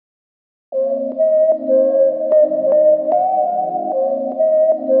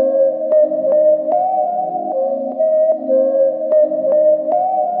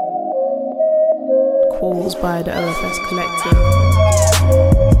by the OFS Collective.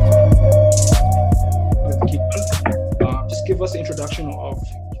 Just give us the introduction of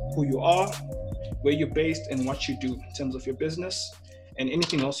who you are, where you're based, and what you do in terms of your business, and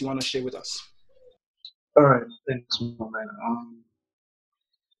anything else you want to share with us. All right, thanks, my man.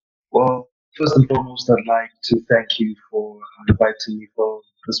 Well, first and foremost, I'd like to thank you for inviting me for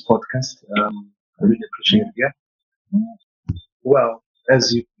this podcast. I really appreciate it. Yeah. Well,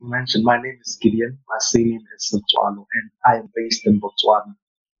 as you mentioned, my name is Gideon. My surname is Botswana, and I am based in Botswana.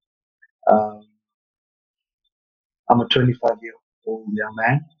 Um, I'm a 25-year-old young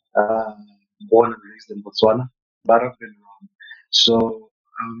man, born and raised in Botswana, but I've been around. So,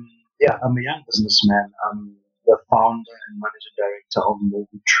 yeah, I'm a young businessman. I'm the founder and managing director of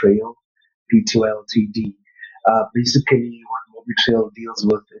Mobi Trail Pty Ltd. Basically, what Mobi Trail deals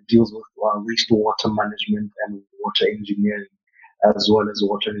with wastewater management and water engineering, as well as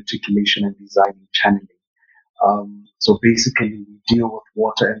water reticulation and design and channeling. So basically, we deal with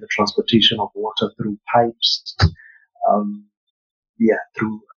water and the transportation of water through pipes, um,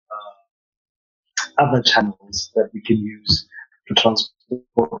 through other channels that we can use to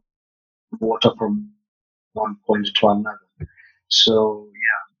transport water from one point to another. So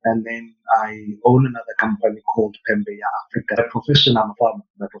yeah, and then I own another company called Pembeya Africa. By profession, I'm a farmer.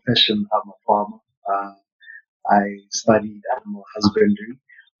 By profession, I'm a farmer. Uh, I studied animal husbandry,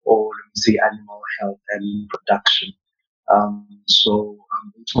 or let me say animal health and production. So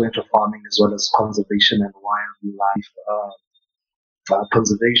I'm into farming as well as conservation and wildlife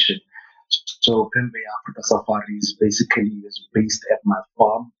conservation. So Pembe Africa Safaris basically is based at my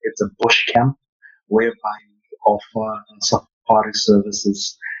farm. It's a bush camp whereby we offer safari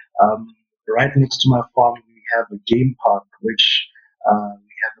services. Um, right next to my farm, we have a game park which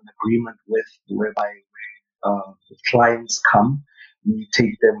we have an agreement with, whereby the clients come, we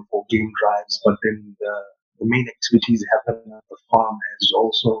take them for game drives, but then the main activities happen at the farm as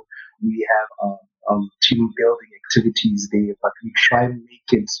also we have team building activities there, but we try and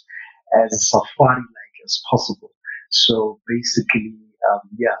make it as safari-like as possible. So basically,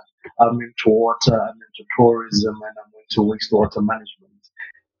 yeah, I'm into water, I'm into tourism, and I'm into wastewater management.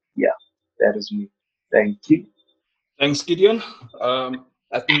 Yeah, that is me. Thank you. Thanks, Gideon.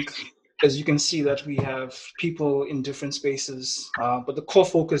 I think, as you can see, that we have people in different spaces, but the core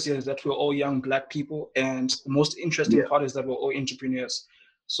focus here is that we're all young Black people, and the most interesting Yeah, part is that we're all entrepreneurs.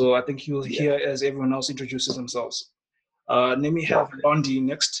 So I think you'll yeah, hear as everyone else introduces themselves. Let me have okay. Londi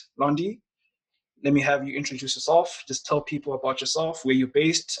next. Londi, let me have you introduce yourself. Just tell people about yourself, where you're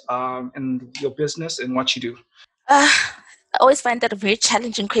based, and your business and what you do. I always find that a very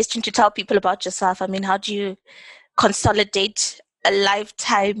challenging question to tell people about yourself. I mean, how do you consolidate a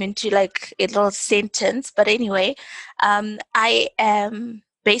lifetime into like a little sentence? But anyway, I am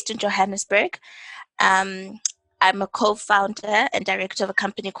based in Johannesburg. Um, I'm a co-founder and director of a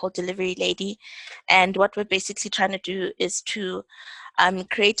company called Delivery Lady. And what we're basically trying to do is to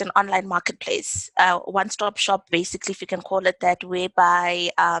create an online marketplace, one-stop shop, basically, if you can call it that, whereby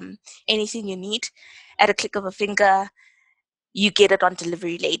anything you need at a click of a finger, you get it on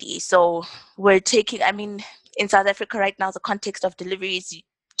Delivery Lady. So we're taking, I mean, in South Africa right now, the context of delivery is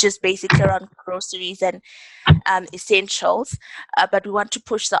just basically around groceries and essentials, but we want to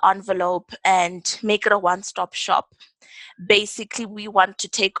push the envelope and make it a one-stop shop. Basically, we want to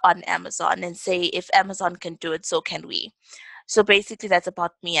take on Amazon and say, if Amazon can do it, so can we. So basically, that's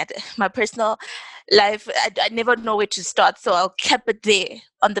about me. My personal life, I never know where to start, so I'll keep it there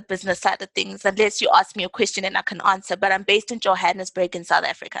on the business side of things, unless you ask me a question and I can answer. But I'm based in Johannesburg in South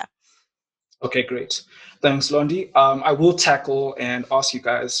Africa. Okay, great. Thanks, Londi. I will tackle and ask you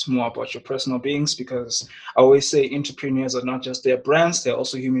guys more about your personal beings, because I always say entrepreneurs are not just their brands, they're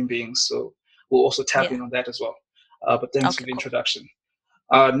also human beings. So we'll also tap in on that as well. But thanks for Okay, the cool. introduction.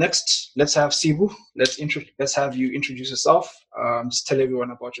 Next, let's have Sibu. Let's have you introduce yourself. Just tell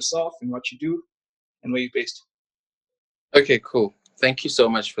everyone about yourself and what you do and where you're based. Okay, cool. Thank you so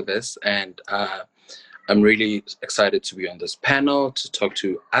much for this. And I'm really excited to be on this panel to talk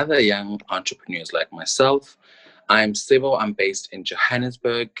to other young entrepreneurs like myself. I'm Sibo. I'm based in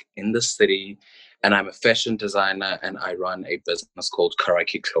Johannesburg, in the city, and I'm a fashion designer, and I run a business called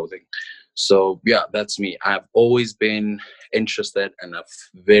Karaki Clothing. So yeah, that's me. I've always been interested and I'm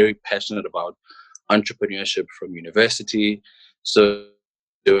very passionate about entrepreneurship from university. So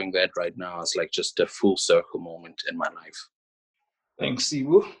doing that right now is like just a full circle moment in my life. Thanks,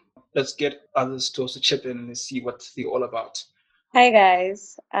 Sibu. Let's get others to also chip in and see what they're all about. Hi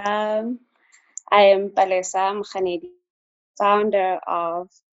guys, I am Palesa Mkhanedi, founder of.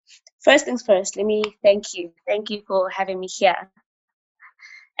 First things first, let me thank you for having me here.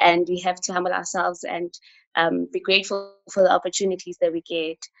 And we have to humble ourselves and be grateful for the opportunities that we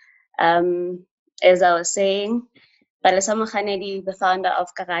get. As I was saying, Balesama Khanedi, the founder of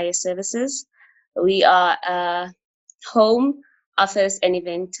Karaya Services. We are a home, office, and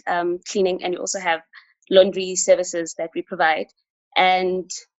event cleaning, and we also have laundry services that we provide. And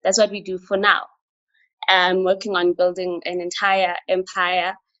that's what we do for now. I'm working on building an entire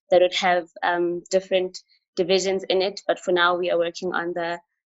empire that would have different divisions in it. But for now, we are working on the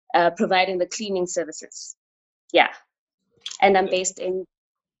providing the cleaning services. Yeah. And I'm based in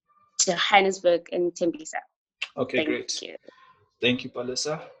Johannesburg in Tembisa. Okay, Thank great. you. Thank you,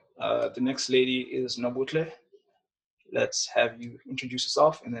 Palesa. The next lady is Nobutle. Let's have you introduce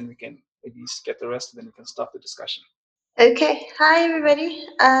yourself, and then we can at least get the rest, and then we can start the discussion. Okay, hi everybody.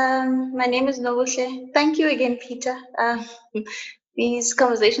 My name is Nobuhle. Thank you again, Peter. These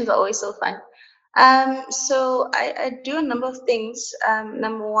conversations are always so fun. So I do a number of things.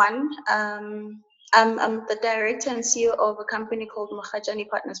 Number one, I'm the director and CEO of a company called Mahajani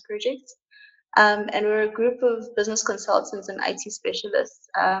Partners Projects. And we're a group of business consultants and IT specialists.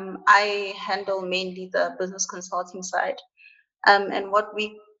 I handle mainly the business consulting side. And what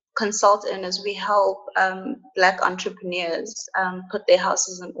we consult in is we help Black entrepreneurs put their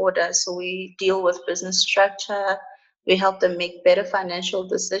houses in order. So we deal with business structure. We help them make better financial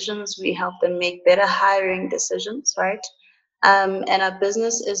decisions. We help them make better hiring decisions, right? And our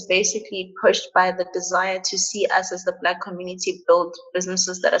business is basically pushed by the desire to see us as the Black community build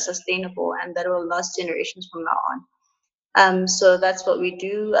businesses that are sustainable and that will last generations from now on. So that's what we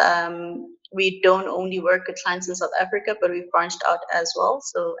do. We don't only work with clients in South Africa, but we've branched out as well.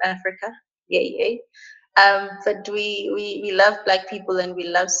 So Africa, yay. But we love Black people and we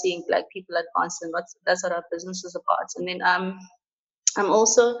love seeing Black people advance, and that's what our business is about. And then I'm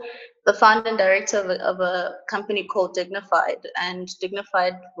also the founder and director of a company called Dignified, and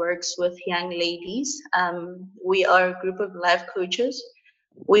Dignified works with young ladies. We are a group of life coaches.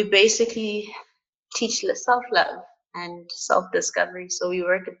 We basically teach self-love and self-discovery. So we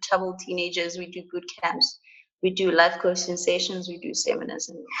work with troubled teenagers, we do boot camps, we do life coaching sessions, we do seminars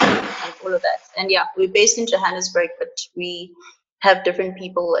and all of that. And yeah, we're based in Johannesburg, but we have different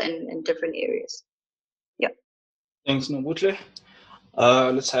people in different areas. Yeah. Thanks, Nobutle.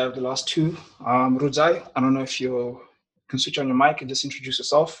 Let's have the last two. Rudzai, I don't know if you can switch on your mic and just introduce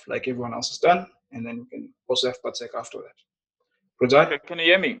yourself like everyone else has done, and then we can also have Patsek after that. Rudzai? Okay, can you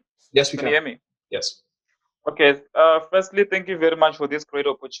hear me? Yes, we Can you hear me? Yes. Okay, firstly, thank you very much for this great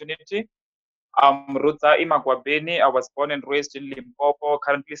opportunity. I'm Ruta Imagwabeni. I was born and raised in Limpopo,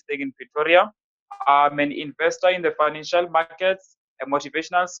 currently staying in Pretoria. I'm an investor in the financial markets, a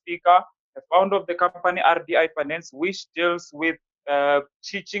motivational speaker, the founder of the company RDI Finance, which deals with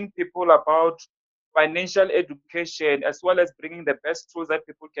teaching people about financial education, as well as bringing the best tools that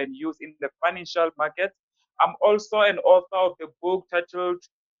people can use in the financial market. I'm also an author of the book titled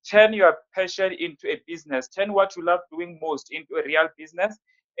Turn Your Passion into a Business, Turn What You Love Doing Most into a Real Business,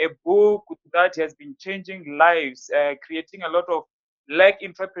 a book that has been changing lives, creating a lot of Black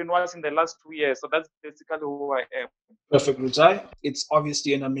entrepreneurs in the last 2 years. So that's basically who I am. Perfect, Rudzai. It's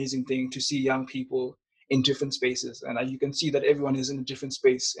obviously an amazing thing to see young people in different spaces. And you can see that everyone is in a different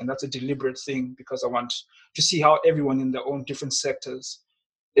space. And that's a deliberate thing because I want to see how everyone in their own different sectors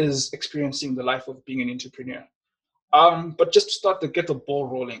is experiencing the life of being an entrepreneur. But just to start to get the ball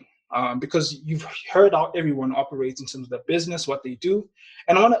rolling, because you've heard how everyone operates in terms of their business, what they do.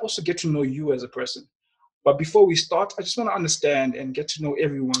 And I want to also get to know you as a person. But before we start, I just want to understand and get to know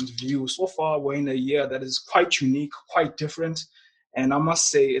everyone's view. So far, we're in a year that is quite unique, quite different. And I must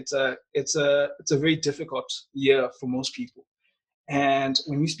say it's a very difficult year for most people. And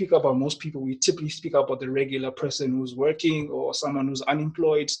when we speak about most people, we typically speak about the regular person who's working or someone who's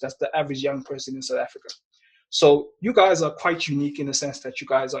unemployed. That's the average young person in South Africa. So you guys are quite unique in the sense that you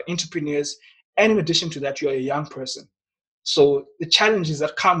guys are entrepreneurs. And in addition to that, you're a young person. So the challenges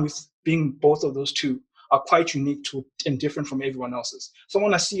that come with being both of those two are quite unique to and different from everyone else's. So I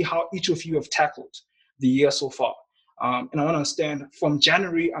want to see how each of you have tackled the year so far. And I want to understand from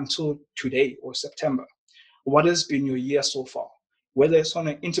January until today or September, what has been your year so far? Whether it's on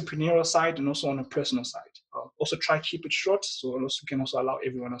an entrepreneurial side and also on a personal side. Also try to keep it short so we can also allow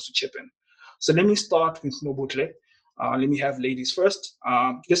everyone else to chip in. So let me start with Nobutle. Let me have ladies first.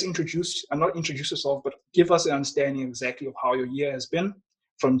 Just not introduce yourself, but give us an understanding exactly of how your year has been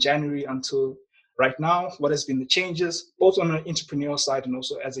from January until right now. What has been the changes, both on an entrepreneurial side and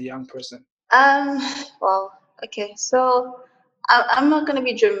also as a young person? Well, okay. So I'm not going to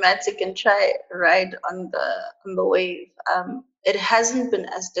be dramatic and try ride on the wave. It hasn't been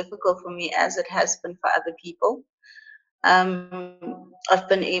as difficult for me as it has been for other people. I've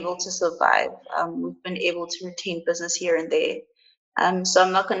been able to survive. We've been able to retain business here and there. So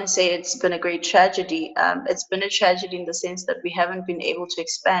I'm not going to say it's been a great tragedy. It's been a tragedy in the sense that we haven't been able to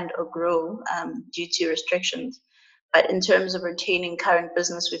expand or grow due to restrictions. But in terms of retaining current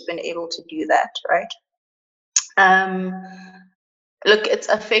business, we've been able to do that, right? Look, it's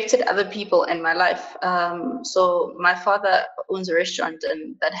affected other people in my life. So my father owns a restaurant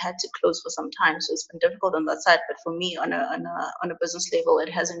and that had to close for some time. So it's been difficult on that side. But for me, on a business level, it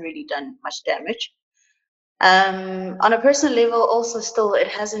hasn't really done much damage. On a personal level, also still, it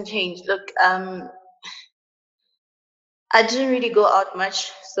hasn't changed. Look, I didn't really go out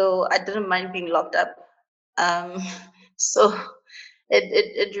much, so I didn't mind being locked up. So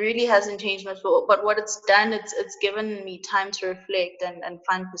it really hasn't changed much. But what it's done, it's given me time to reflect and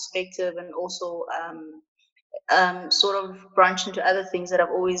find perspective, and also sort of branch into other things that I've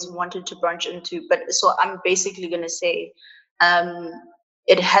always wanted to branch into. But so I'm basically gonna say,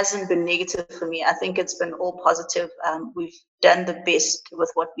 it hasn't been negative for me. I think it's been all positive. We've done the best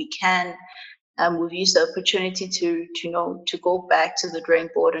with what we can. We've used the opportunity to go back to the drawing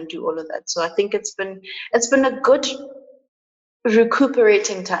board and do all of that. So I think it's been a good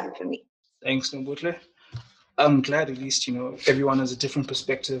recuperating time for me. Thanks, Nobutle. I'm glad at least, everyone has a different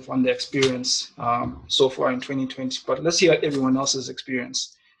perspective on their experience so far in 2020. But let's hear everyone else's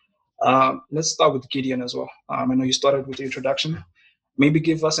experience. Let's start with Gideon as well. I know you started with the introduction. Maybe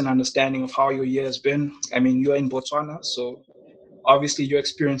give us an understanding of how your year has been. I mean, you're in Botswana, so obviously your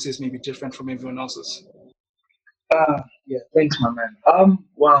experiences may be different from everyone else's. Yeah, thanks, my man.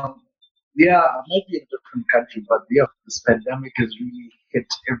 Well, yeah, I might be in a different country, but yeah, this pandemic has really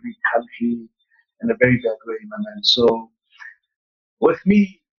hit every country in a very bad way, my man. So with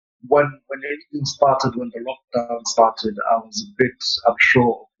me, when everything started, when the lockdown started, I was a bit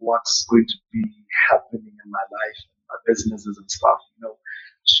unsure of what's going to be happening in my life, my businesses and stuff.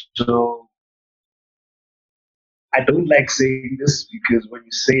 So I don't like saying this because when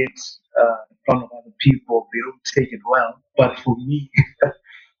you say it in front of other people, they don't take it well. But for me,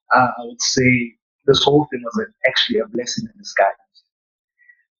 I would say this whole thing was actually a blessing in disguise.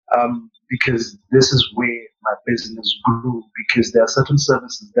 Because this is where my business grew. Because there are certain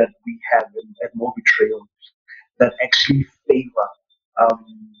services that we have at Mobi Trail that actually favor um,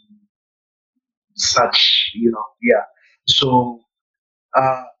 such, yeah. So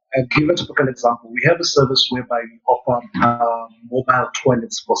I'll give a typical example. We have a service whereby we offer mobile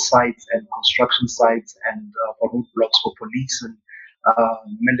toilets for sites and construction sites and for roadblocks for police and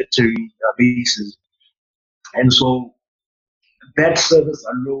military bases. And so that service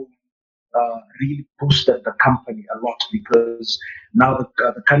alone really boosted the company a lot because now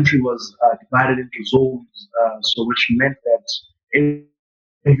the country was divided into zones, so which meant that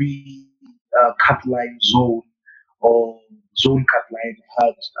every cut line zone or zone cut line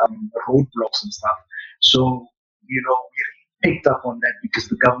had roadblocks and stuff. So, we really picked up on that because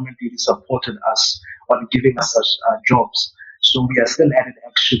the government really supported us on giving us such jobs. So we are still at it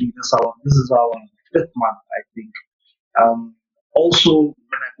actually. This is our fifth month, I think. Also, when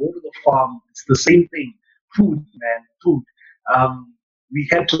I go to the farm, it's the same thing. Food, man, food. We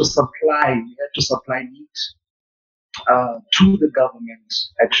had to supply meat to the government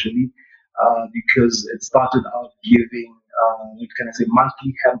actually, because it started out giving, what can I say,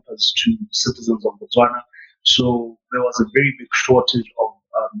 monthly hampers to citizens of Botswana. So there was a very big shortage of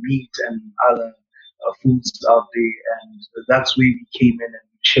meat and other foods out there, and that's where we came in and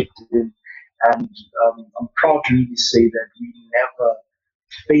we chipped in. And I'm proud to really say that we never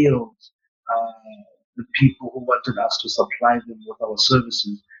failed the people who wanted us to supply them with our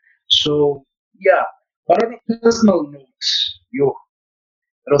services. So yeah, but on a personal note, yo,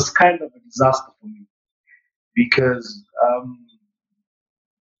 it was kind of a disaster for me because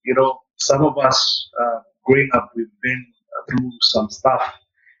some of us growing up, we've been through some stuff,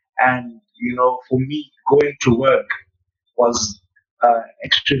 and for me, going to work was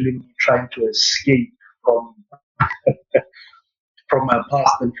actually me trying to escape from from my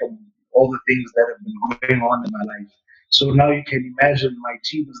past and from all the things that have been going on in my life. So now you can imagine my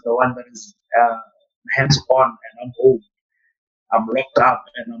team is the one that is hands on, and I'm home. I'm locked up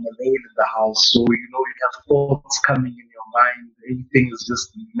and I'm alone in the house. So, you have thoughts coming in your mind. Everything is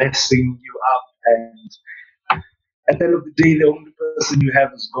just messing you up. And at the end of the day, the only person you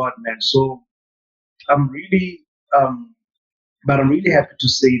have is God, man. So I'm really, but I'm really happy to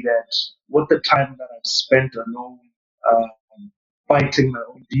say that with the time that I've spent alone, fighting my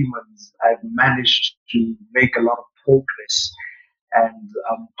own demons, I've managed to make a lot of progress. And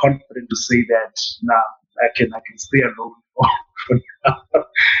I'm confident to say that now I can stay alone.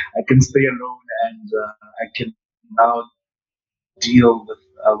 I can stay alone, and I can now deal with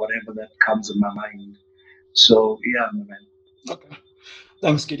whatever that comes in my mind. So yeah, man. Okay.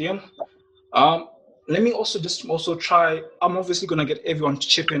 Thanks, Gideon. Let me also try. I'm obviously going to get everyone to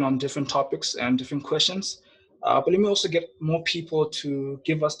chip in on different topics and different questions, but let me also get more people to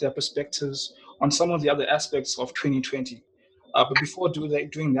give us their perspectives on some of the other aspects of 2020. But before doing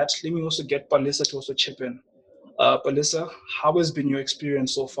that, let me also get Palisa to also chip in. Palisa, how has been your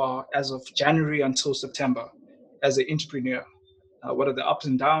experience so far as of January until September as an entrepreneur? What are the ups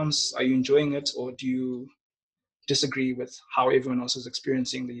and downs? Are you enjoying it, or do you disagree with how everyone else is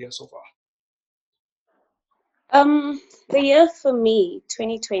experiencing the year so far? The year for me,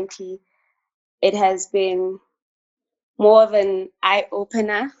 2020, it has been more of an eye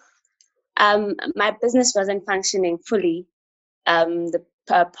opener. My business wasn't functioning fully the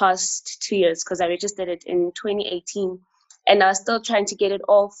past 2 years because I registered it in 2018, and I was still trying to get it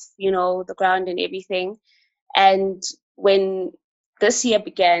off, the ground and everything. And when this year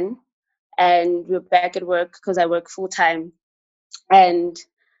began, and we were back at work because I work full time, and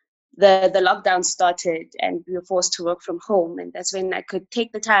the lockdown started and we were forced to work from home, and that's when I could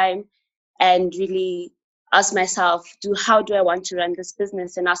take the time and really ask myself, how do I want to run this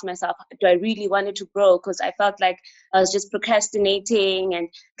business, and ask myself, do I really want it to grow? Because I felt like I was just procrastinating and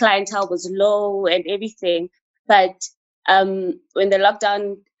clientele was low and everything. But when the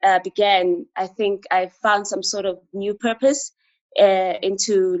lockdown began, I think I found some sort of new purpose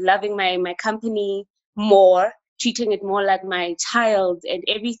into loving my company more, treating it more like my child and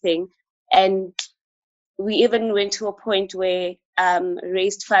everything. And we even went to a point where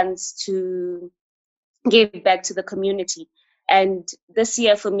raised funds to give back to the community. And this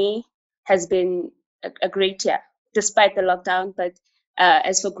year for me has been a great year, despite the lockdown. But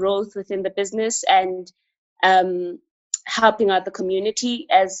as for growth within the business and helping out the community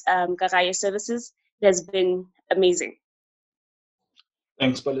as Garaya Services, it has been amazing.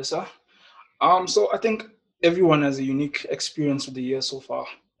 Thanks, Palisa. So I think everyone has a unique experience with the year so far.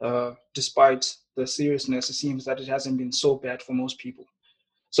 Despite the seriousness, it seems that it hasn't been so bad for most people.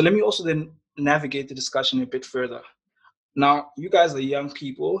 So let me also then navigate the discussion a bit further. Now, you guys are young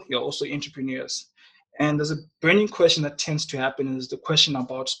people, you're also entrepreneurs. And there's a burning question that tends to happen is the question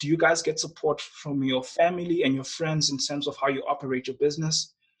about, do you guys get support from your family and your friends in terms of how you operate your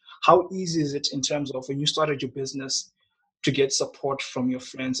business? How easy is it in terms of when you started your business to get support from your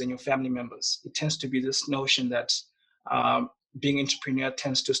friends and your family members? It tends to be this notion that being an entrepreneur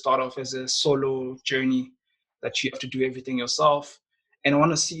tends to start off as a solo journey, that you have to do everything yourself. And I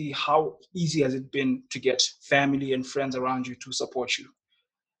want to see how easy has it been to get family and friends around you to support you.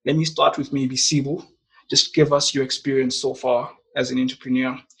 Let me start with maybe Sibu. Just give us your experience so far as an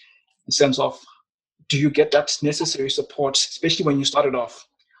entrepreneur in terms of, do you get that necessary support, especially when you started off?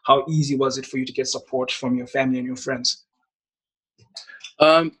 How easy was it for you to get support from your family and your friends?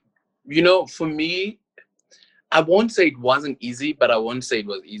 For me, I won't say it wasn't easy, but I won't say it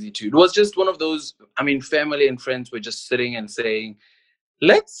was easy too. It was just one of those, family and friends were just sitting and saying,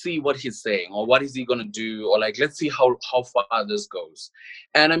 let's see what he's saying, or what is he going to do, or like, let's see how far this goes.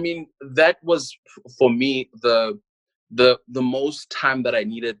 And that was for me the most time that I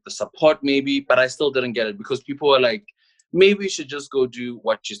needed the support, maybe, but I still didn't get it because people were like, maybe you should just go do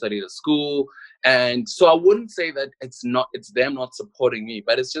what you studied at school. And so I wouldn't say that it's them not supporting me,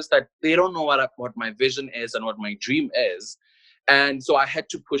 but it's just that they don't know what my vision is and what my dream is. And so I had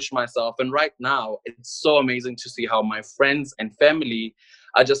to push myself. And right now, it's so amazing to see how my friends and family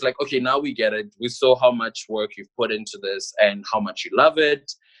are just like, okay, now we get it. We saw how much work you've put into this and how much you love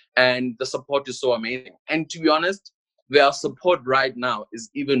it. And the support is so amazing. And to be honest, their support right now is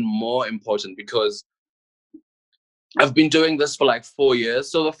even more important because I've been doing this for like 4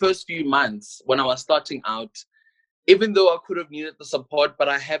 years. So the first few months when I was starting out, even though I could have needed the support, but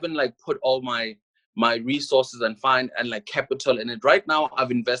I haven't like put all my resources and like capital in it. Right now,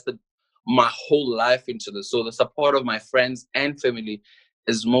 I've invested my whole life into this. So the support of my friends and family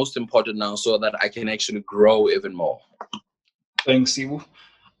is most important now so that I can actually grow even more. Thanks, Sibu.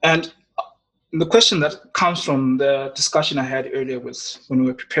 And the question that comes from the discussion I had earlier when we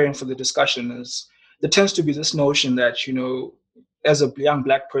were preparing for the discussion is, there tends to be this notion that, as a young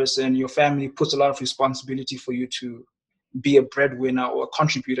Black person, your family puts a lot of responsibility for you to be a breadwinner or a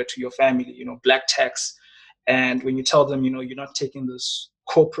contributor to your family, Black tax. And when you tell them, you're not taking this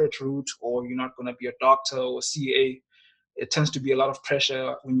corporate route, or you're not going to be a doctor or CA, it tends to be a lot of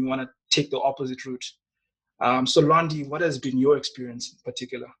pressure when you want to take the opposite route. So Londi, what has been your experience in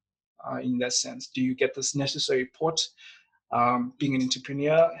particular in that sense? Do you get this necessary support? Being an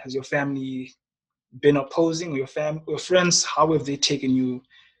entrepreneur, has your family been opposing, or your friends, how have they taken you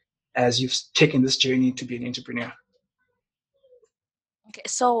as you've taken this journey to be an entrepreneur? Okay,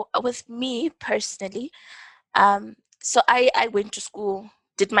 so with me personally, so I went to school,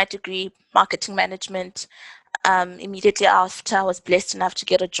 did my degree, marketing management. Immediately after, I was blessed enough to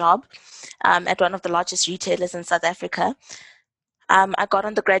get a job at one of the largest retailers in South Africa. I got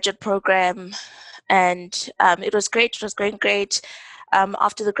on the graduate program, and it was great. It was going great.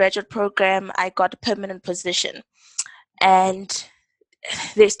 After the graduate program, I got a permanent position, and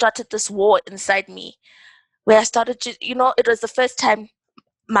they started this war inside me where I started to, it was the first time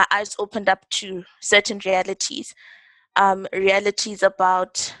my eyes opened up to certain realities, realities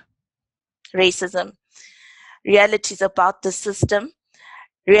about racism, realities about the system,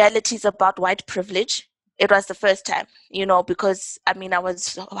 realities about white privilege. It was the first time, because I mean, I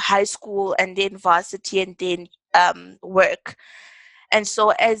was high school and then varsity and then work. And so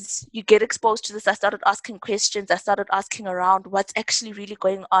as you get exposed to this, I started asking questions. I started asking around what's actually really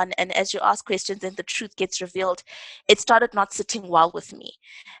going on. And as you ask questions and the truth gets revealed, it started not sitting well with me.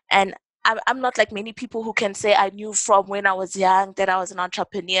 And I'm not like many people who can say I knew from when I was young that I was an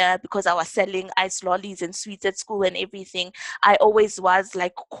entrepreneur because I was selling ice lollies and sweets at school and everything. I always was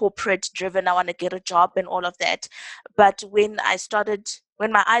like corporate driven. I want to get a job and all of that. But when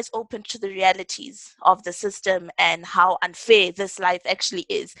my eyes opened to the realities of the system and how unfair this life actually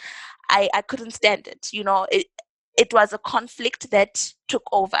is, I couldn't stand it. It was a conflict that took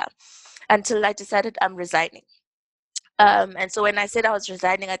over until I decided I'm resigning. And so when I said I was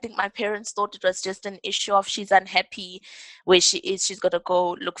resigning, I think my parents thought it was just an issue of she's unhappy where she is, she's going to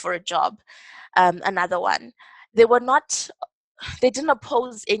go look for a job, another one. They didn't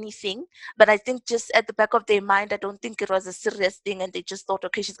oppose anything, but I think just at the back of their mind, I don't think it was a serious thing, and they just thought,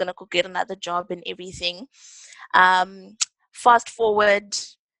 okay, she's going to go get another job and everything. Fast forward,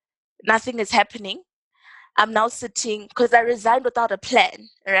 nothing is happening. I'm now sitting because I resigned without a plan,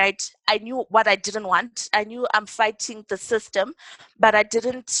 right? I knew what I didn't want. I knew I'm fighting the system, but I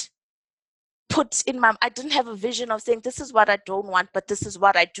didn't I didn't have a vision of saying, this is what I don't want, but this is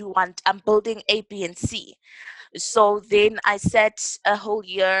what I do want. I'm building A, B, and C. So then I sat a whole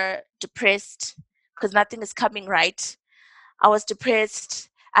year depressed because nothing is coming right. I was depressed.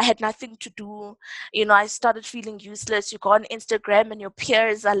 I had nothing to do. I started feeling useless. You go on Instagram and your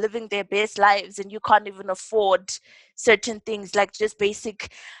peers are living their best lives and you can't even afford certain things, like just basic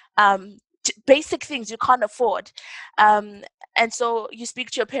things you can't afford. And so you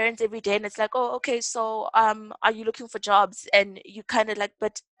speak to your parents every day and it's like, oh, okay, so are you looking for jobs? And you kind of like,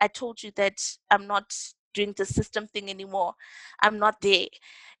 but I told you that I'm not doing the system thing anymore. I'm not there.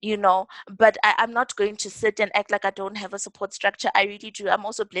 But I'm not going to sit and act like I don't have a support structure. I really do. I'm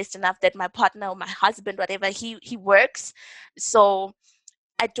also blessed enough that my partner or my husband, whatever, he works. So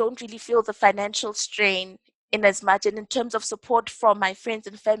I don't really feel the financial strain in as much. And in terms of support from my friends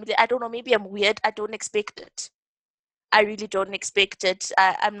and family, I don't know, maybe I'm weird. I don't expect it. I really don't expect it.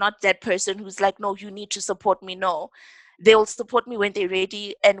 I'm not that person who's like, no, you need to support me. No, they'll support me when they're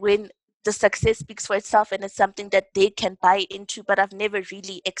ready and when the success speaks for itself and it's something that they can buy into. But I've never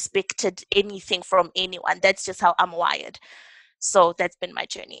really expected anything from anyone. That's just how I'm wired. So that's been my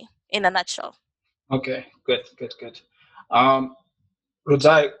journey in a nutshell. Okay, good.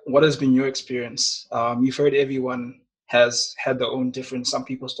 Rudzai, what has been your experience? You've heard everyone has had their own different. Some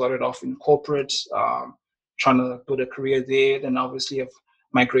people started off in corporate, trying to build a career there, then obviously have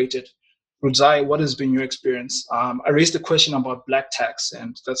migrated. Rudzai, what has been your experience? I raised a question about Black tax,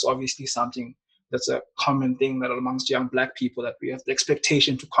 and that's obviously something that's a common thing that amongst young Black people, that we have the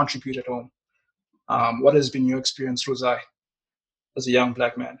expectation to contribute at home. What has been your experience, Rudzai, as a young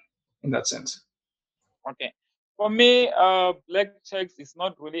Black man in that sense? Okay. For me, black tax is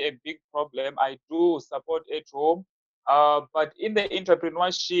not really a big problem. I do support at home. But in the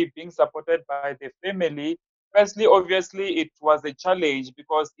entrepreneurship, being supported by the family, firstly, obviously, it was a challenge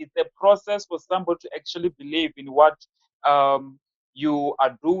because it's a process for somebody to actually believe in what you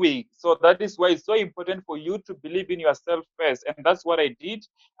are doing. So that is why it's so important for you to believe in yourself first. And that's what I did.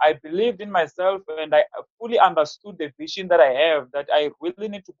 I believed in myself and I fully understood the vision that I have, that I really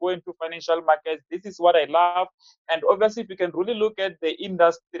need to go into financial markets. This is what I love. And obviously, if you can really look at the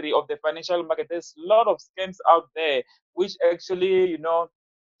industry of the financial market, there's a lot of scams out there which actually,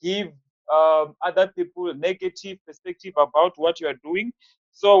 give other people negative perspective about what you are doing.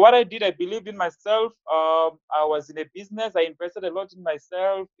 So what I did, I believed in myself. I was in a business. I invested a lot in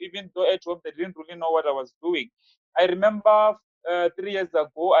myself, even though at home they didn't really know what I was doing. I remember 3 years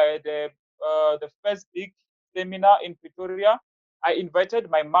ago, I had the first big seminar in Pretoria. I invited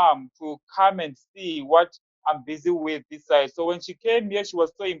my mom to come and see what I'm busy with this side. So when she came here, she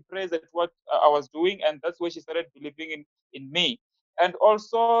was so impressed at what I was doing, and that's where she started believing in me. and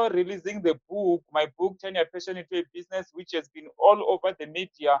also releasing the book, my book, Turn Your Passion into a Business, which has been all over the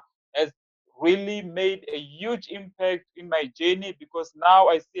media, has really made a huge impact in my journey, because now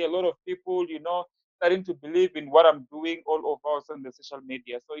I see a lot of people, starting to believe in what I'm doing all over also on the social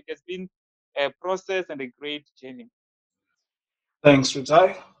media. So it has been a process and a great journey. Thanks,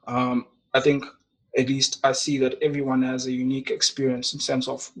 Rutai. I think at least I see that everyone has a unique experience in sense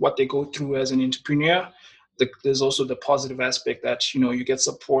of what they go through as an entrepreneur. There's also the positive aspect that you get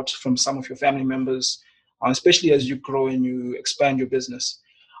support from some of your family members, especially as you grow and you expand your business.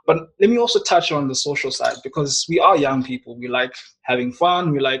 But let me also touch on the social side, because we are young people. We like having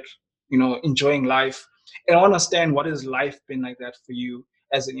fun. We like enjoying life. And I want to understand, what has life been like that for you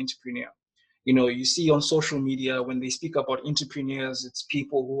as an entrepreneur? You see on social media when they speak about entrepreneurs, it's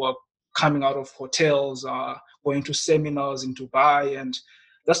people who are coming out of hotels, going to seminars in Dubai, and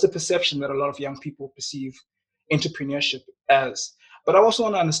that's the perception that a lot of young people perceive entrepreneurship as. But I also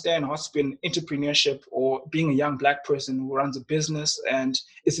want to understand what's been entrepreneurship, or being a young Black person who runs a business and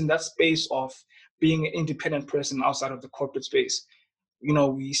is in that space of being an independent person outside of the corporate space.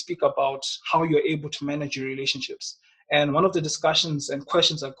 We speak about how you're able to manage your relationships. And one of the discussions and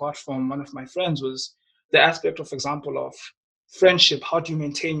questions I got from one of my friends was the aspect of example of friendship. How do you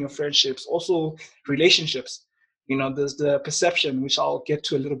maintain your friendships? Also relationships. There's the perception, which I'll get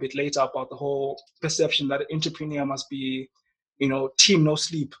to a little bit later, about the whole perception that an entrepreneur must be, team no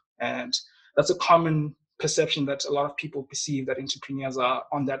sleep. And that's a common perception that a lot of people perceive, that entrepreneurs are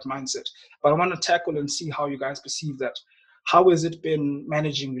on that mindset. But I want to tackle and see how you guys perceive that. How has it been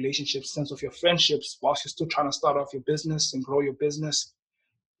managing relationships, sense of your friendships, whilst you're still trying to start off your business and grow your business?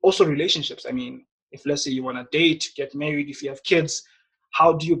 Also relationships. I mean, if let's say you want to date, get married, if you have kids,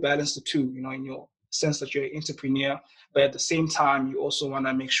 how do you balance the two, in your sense that you're an entrepreneur, but at the same time, you also want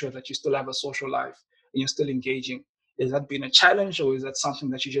to make sure that you still have a social life and you're still engaging? Has that been a challenge, or is that something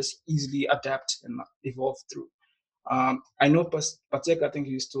that you just easily adapt and evolve through? I know Paseka, I think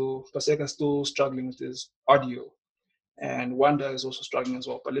Paseka is still struggling with his audio. And Wanda is also struggling as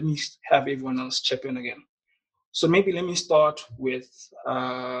well. But let me have everyone else chip in again. So maybe let me start with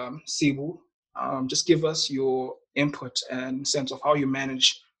Sibu. Just give us your input and sense of how you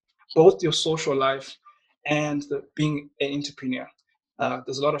manage both your social life and being an entrepreneur.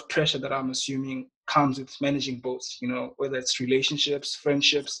 There's a lot of pressure that I'm assuming comes with managing both, whether it's relationships,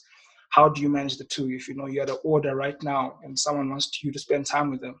 friendships. How do you manage the two? If you had an order right now and someone wants you to spend time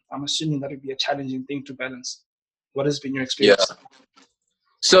with them, I'm assuming that would be a challenging thing to balance. What has been your experience? Yeah.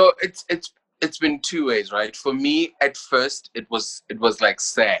 So it's been two ways, right? For me, at first, it was like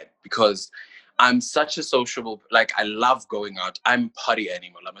sad, because I'm such a sociable, like I love going out. I'm a party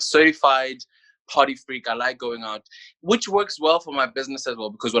animal. I'm a certified party freak. I like going out, which works well for my business as well,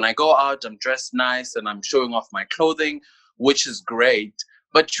 because when I go out, I'm dressed nice and I'm showing off my clothing, which is great.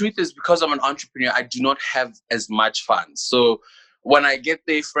 But truth is, because I'm an entrepreneur, I do not have as much fun. So when I get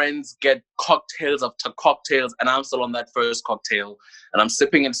there, friends get cocktails after cocktails, and I'm still on that first cocktail, and I'm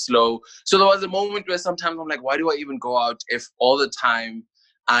sipping it slow. So there was a moment where sometimes I'm like, why do I even go out if all the time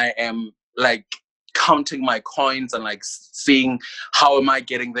I am like counting my coins and like seeing how am I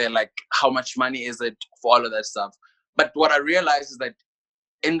getting there, like how much money is it for all of that stuff. But what I realized is that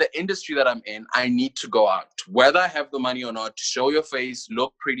in the industry that I'm in, I need to go out, whether I have the money or not, to show your face,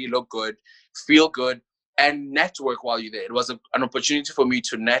 look pretty, look good, feel good, and network while you're there. It was an opportunity for me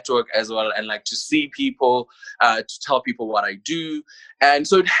to network as well, and like to see people, to tell people what I do. And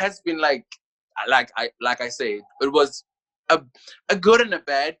so it has been like I say, it was a good and a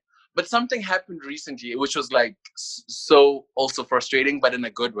bad. But something happened recently, which was like so also frustrating, but in a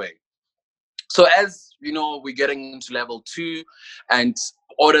good way. So as you know, we're getting into level 2 and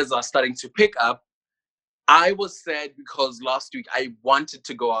orders are starting to pick up. I was sad because last week I wanted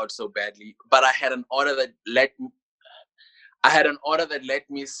to go out so badly, but I had an order that let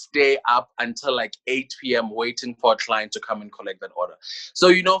me stay up until like 8 p.m. waiting for a client to come and collect that order.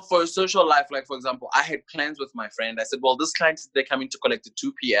 So, for social life, like for example, I had plans with my friend. I said, well, this client, they're coming to collect at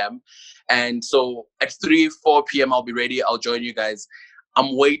 2 p.m. And so at 4 p.m. I'll be ready. I'll join you guys.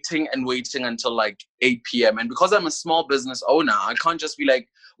 I'm waiting until like 8 p.m. And because I'm a small business owner, I can't just be like,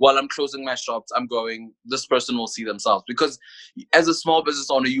 while I'm closing my shops, I'm going, this person will see themselves. Because as a small business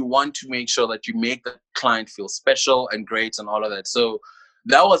owner, you want to make sure that you make the client feel special and great and all of that. So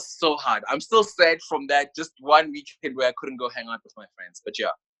that was so hard. I'm still sad from that, just one weekend where I couldn't go hang out with my friends. But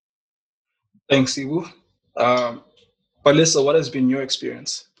yeah. Thanks, Ibu. Balissa, what has been your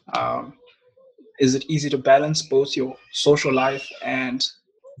experience? Is it easy to balance both your social life and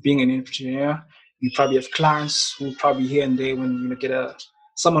being an entrepreneur? You probably have clients who probably here and there when you get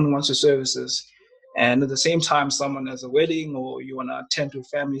someone who wants your services. and at the same time someone has a wedding, or you want to attend to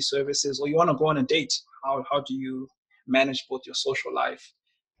family services, or you want to go on a date. How do you manage both your social life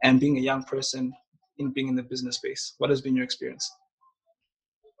and being a young person in being in the business space? What has been your experience?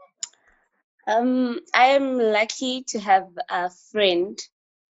 I am lucky to have a friend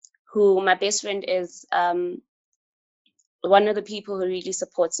who, my best friend, is one of the people who really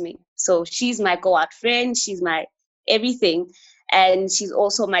supports me. So she's my go out friend, she's my everything. And she's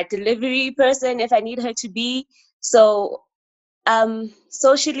also my delivery person if I need her to be. So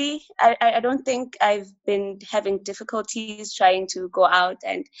socially, I don't think I've been having difficulties trying to go out,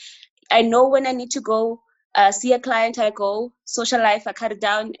 and I know when I need to go see a client, I go. Social life, I cut it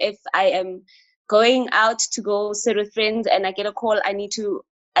down. If I am going out to go sit with friends and I get a call, I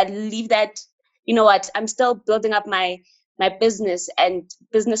leave that. You know what? I'm still building up my business, and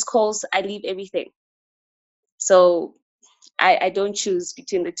business calls, I leave everything. So I don't choose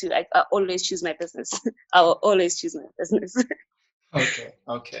between the two. I always choose my business. I will always choose my business.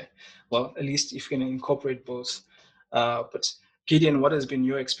 Okay. Well, at least if you can incorporate both. But Gideon, what has been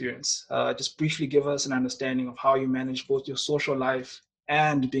your experience? Just briefly give us an understanding of how you manage both your social life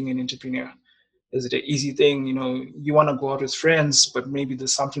and being an entrepreneur. Is it an easy thing? You know, you want to go out with friends, but maybe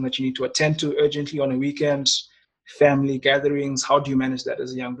there's something that you need to attend to urgently on a weekend, family gatherings. How do you manage that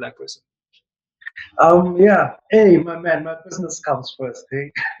as a young Black person? Yeah. Hey, my man, my business comes first.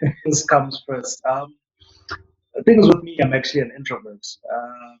 Hey, business comes first. The thing is with me, I'm actually an introvert.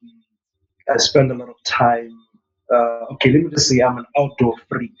 I spend a lot of time. Okay, let me just say I'm an outdoor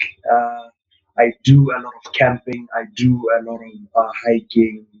freak. I do a lot of camping. I do a lot of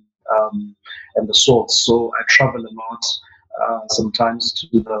hiking and the sorts. So I travel a lot, sometimes to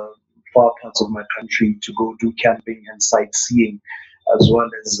the far parts of my country to go do camping and sightseeing, as well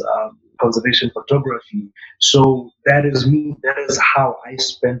as conservation photography. So that is me. That is how I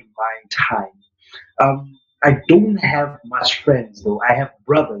spend my time. I don't have much friends though. I have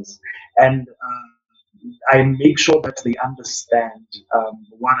brothers, and I make sure that they understand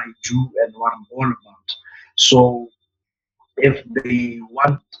what I do and what I'm all about. So if they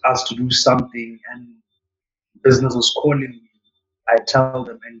want us to do something and business is calling me, I tell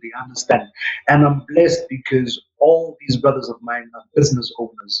them and they understand. And I'm blessed because all these brothers of mine are business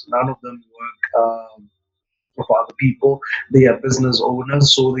owners. None of them work. For other people. They are business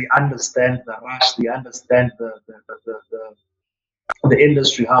owners, so they understand the rush, they understand the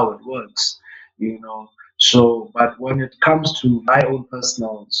industry, how it works, you know. So, but when it comes to my own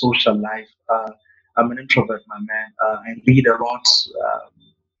personal social life, I'm an introvert, my man. I read a lot.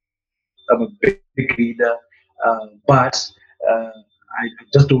 I'm a big reader, but uh, I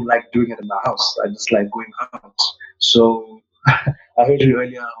just don't like doing it in the house. I just like going out. So I heard you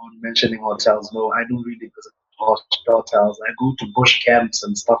earlier on mentioning hotels. No, I don't really visit hotels. I go to bush camps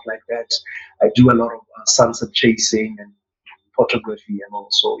and stuff like that. I do a lot of sunset chasing and photography and all.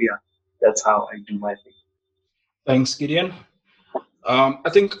 So yeah, that's how I do my thing. Thanks, Gideon. I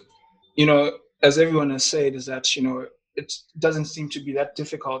think, you know, as everyone has said, is that, you know, it doesn't seem to be that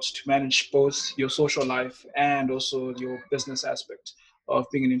difficult to manage both your social life and also your business aspect of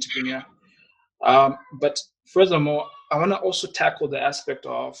being an entrepreneur. But furthermore, I want to also tackle the aspect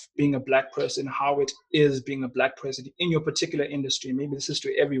of being a Black person, how it is being a Black person in your particular industry. Maybe this is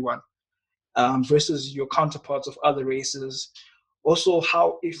to everyone, versus your counterparts of other races. Also,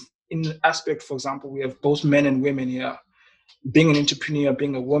 how if in the aspect, for example, we have both men and women here, being an entrepreneur,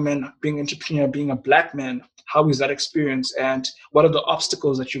 being a woman, being an entrepreneur, being a Black man, how is that experience, and what are the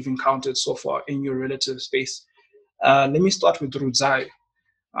obstacles that you've encountered so far in your relative space? Let me start with Rudzai.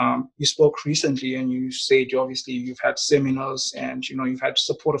 You spoke recently and you said obviously you've had seminars and you know you've had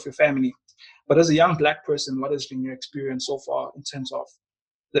support of your family. But as a young Black person, what has been your experience so far in terms of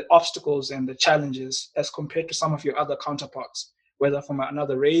the obstacles and the challenges as compared to some of your other counterparts, whether from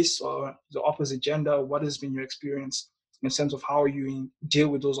another race or the opposite gender? What has been your experience in terms of how you deal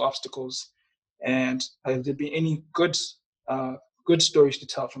with those obstacles? And have there been any uh, good stories to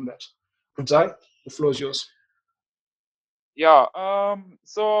tell from that? Rudzai, the floor is yours. Yeah.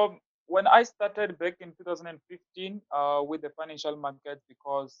 So when I started back in 2015 with the financial market,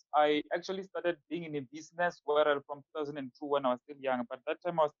 because I actually started being in a business where from 2002 when I was still young, but that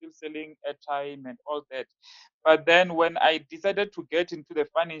time I was still selling airtime and all that. But then when I decided to get into the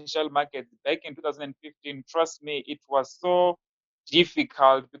financial market back in 2015, trust me, it was so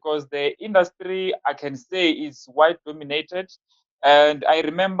difficult because the industry, I can say, is white dominated. And I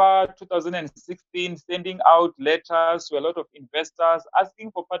remember 2016 sending out letters to a lot of investors asking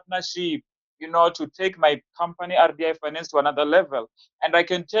for partnership, to take my company RDI Finance to another level. And I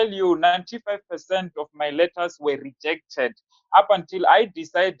can tell you 95% of my letters were rejected up until I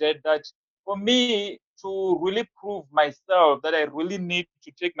decided that for me to really prove myself that I really need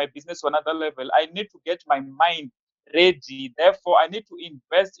to take my business to another level, I need to get my mind ready. Therefore, I need to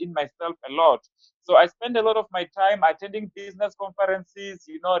invest in myself a lot. So I spend a lot of my time attending business conferences,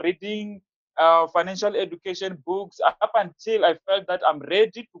 reading financial education books up until I felt that I'm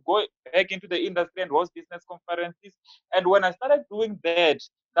ready to go back into the industry and host business conferences. And when I started doing that,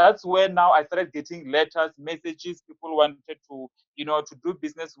 that's when now I started getting letters, messages. People wanted to do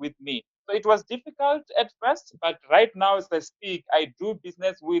business with me. So it was difficult at first, but right now as I speak, I do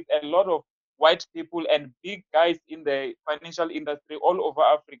business with a lot of white people and big guys in the financial industry all over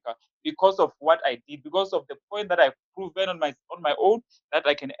Africa because of what I did, because of the point that I've proven on my own that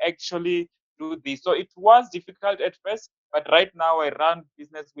I can actually do this. So it was difficult at first, but right now I run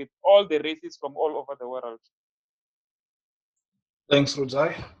business with all the races from all over the world. Thanks,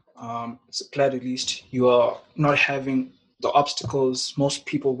 Rudzai. It's glad at least you are not having the obstacles most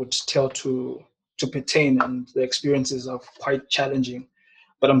people would tell to pertain, and the experiences are quite challenging.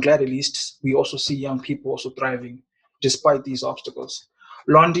 But I'm glad at least we also see young people also thriving despite these obstacles.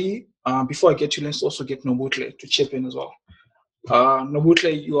 Londi, before I get you, let's also get Nobutle to chip in as well.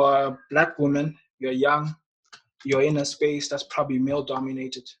 Nobutle, you are a Black woman, you're young, you're in a space that's probably male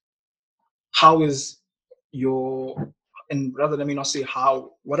dominated. How is your, and rather let me not say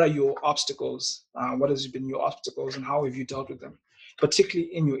how, what are your obstacles? What has been your obstacles and how have you dealt with them,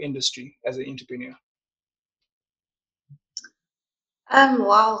 particularly in your industry as an entrepreneur?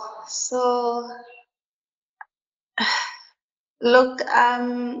 Wow. So, look,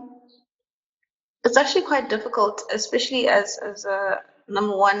 it's actually quite difficult, especially as a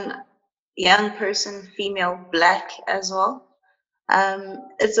number one young person, female, Black as well.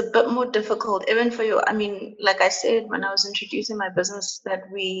 It's a bit more difficult, even for you. I mean, like I said when I was introducing my business, that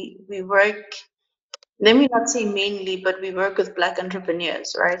we work. Let me not say mainly, but we work with Black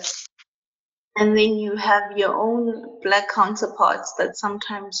entrepreneurs, right? And then you have your own Black counterparts that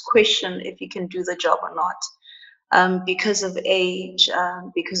sometimes question if you can do the job or not, because of age,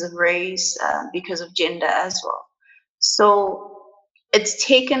 because of race, because of gender as well. So it's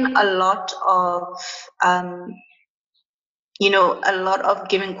taken a lot of, a lot of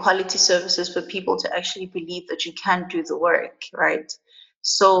giving quality services for people to actually believe that you can do the work, right?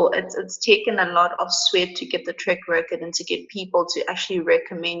 So it's taken a lot of sweat to get the track record and to get people to actually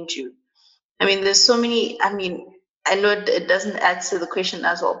recommend you. I mean, there's so many, I know it doesn't add to the question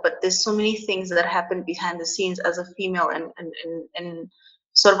as well, but there's so many things that happen behind the scenes as a female in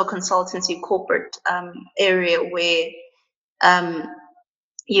sort of a consultancy corporate area where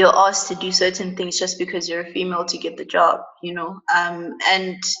you're asked to do certain things just because you're a female to get the job,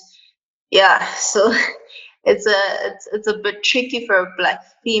 and yeah, so it's a bit tricky for a Black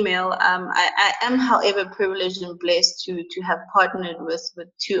female. I am, however, privileged and blessed to have partnered with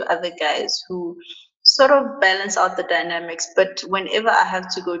two other guys who sort of balance out the dynamics. But whenever I have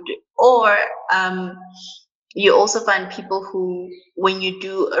to go to, or you also find people who, when you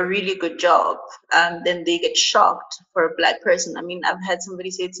do a really good job, then they get shocked for a Black person. I mean, I've had somebody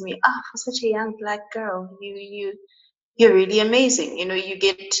say to me, for such a young Black girl, you're really amazing.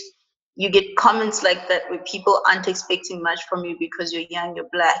 You get comments like that where people aren't expecting much from you because you're young, you're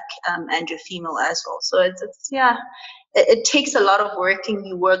Black, and you're female as well. So it's yeah, it takes a lot of working.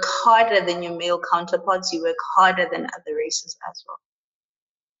 You work harder than your male counterparts. You work harder than other races as well.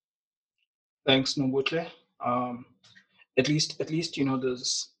 Thanks, Nobutle. At least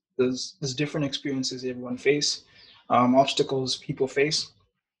there's different experiences everyone face, obstacles people face.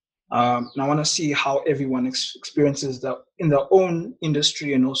 And I want to see how everyone experiences that in their own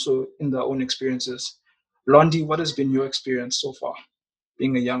industry and also in their own experiences. Londi, what has been your experience so far,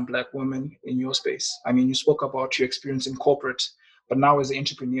 being a young Black woman in your space? I mean, you spoke about your experience in corporate, but now as an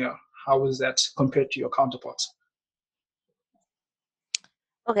entrepreneur, how is that compared to your counterparts?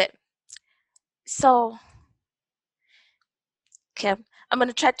 Okay. So, okay, I'm going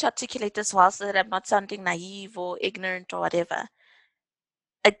to try to articulate this well so that I'm not sounding naive or ignorant or whatever.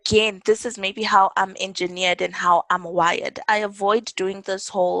 Again, this is maybe how I'm engineered and how I'm wired. I avoid doing this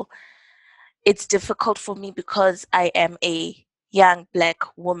whole, it's difficult for me because I am a young Black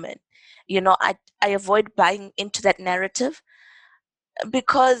woman. I avoid buying into that narrative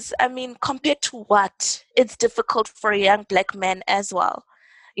because, I mean, compared to what? It's difficult for a young Black man as well.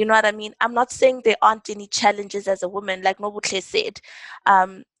 You know what I mean? I'm not saying there aren't any challenges as a woman, like Nobutle said.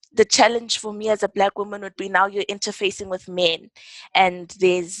 The challenge for me as a Black woman would be now you're interfacing with men, and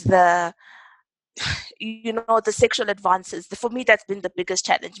there's the sexual advances. For me, that's been the biggest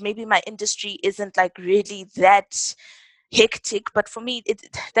challenge. Maybe my industry isn't like really that hectic, but for me,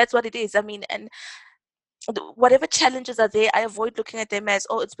 that's what it is. I mean, and whatever challenges are there, I avoid looking at them as,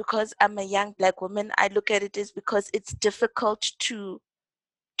 oh, it's because I'm a young Black woman. I look at it as because it's difficult to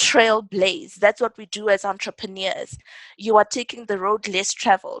trailblaze. That's what we do as entrepreneurs. You are taking the road less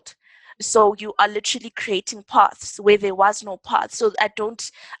traveled. So you are literally creating paths where there was no path. So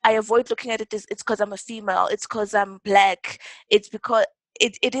I avoid looking at it as it's because I'm a female, it's because I'm Black, it's because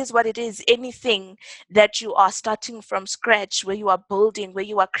it is what it is. Anything that you are starting from scratch, where you are building, where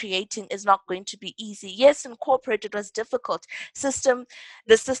you are creating, is not going to be easy. Yes, in corporate it was difficult. The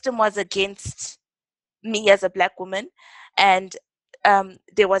system was against me as a Black woman, and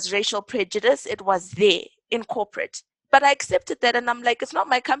there was racial prejudice. It was there in corporate, but I accepted that, and I'm like, it's not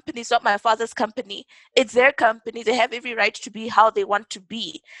my company, it's not my father's company, it's their company. They have every right to be how they want to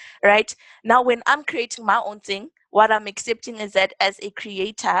be, right? Now, when I'm creating my own thing, what I'm accepting is that as a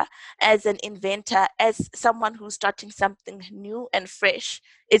creator, as an inventor, as someone who's starting something new and fresh,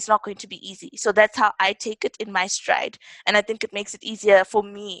 it's not going to be easy. So that's how I take it in my stride, and I think it makes it easier for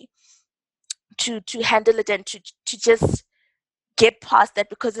me to handle it and to just get past that.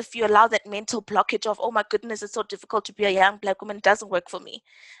 Because if you allow that mental blockage of, oh my goodness, it's so difficult to be a young Black woman, it doesn't work for me,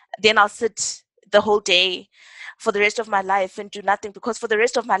 then I'll sit the whole day for the rest of my life and do nothing, because for the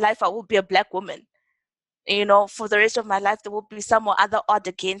rest of my life I will be a Black woman. For the rest of my life there will be some or other odd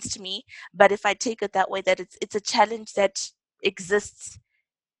against me. But if I take it that way, that it's a challenge that exists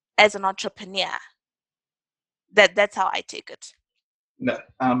as an entrepreneur, that's how I take it. No,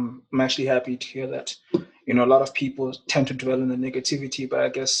 I'm actually happy to hear that. A lot of people tend to dwell in the negativity, but I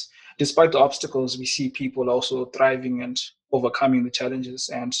guess despite the obstacles, we see people also thriving and overcoming the challenges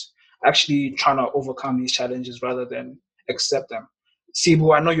and actually trying to overcome these challenges rather than accept them.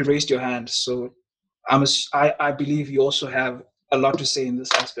 Sibu, I know you raised your hand, so I believe you also have a lot to say in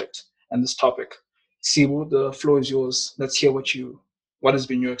this aspect and this topic. Sibu, the floor is yours. Let's hear what has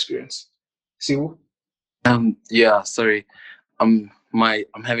been your experience. Sibu? Yeah, sorry. I'm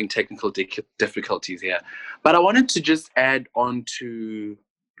having technical difficulties here, but I wanted to just add on to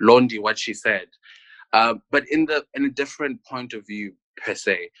Londi what she said, but in a different point of view per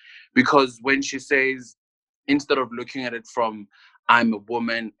se, because when she says, instead of looking at it from I'm a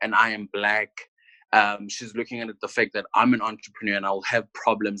woman and I am Black, she's looking at it the fact that I'm an entrepreneur and I'll have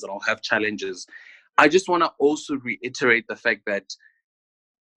problems and I'll have challenges. I just want to also reiterate the fact that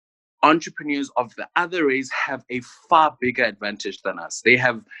entrepreneurs of the other race have a far bigger advantage than us. They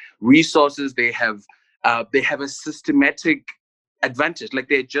have resources, they have a systematic advantage. Like,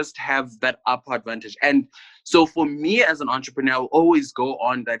 they just have that upper advantage. And so for me as an entrepreneur, I'll always go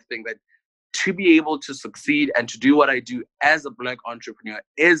on that thing that to be able to succeed and to do what I do as a Black entrepreneur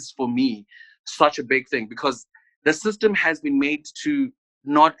is, for me, such a big thing, because the system has been made to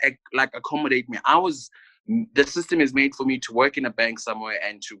not accommodate me. The system is made for me to work in a bank somewhere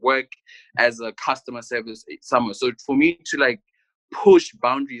and to work as a customer service somewhere. So for me to push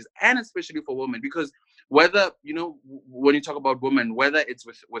boundaries, and especially for women, because whether, when you talk about women, whether it's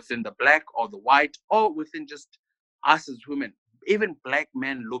within the Black or the white or within just us as women, even Black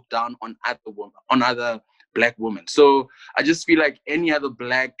men look down on other Black women. So I just feel like any other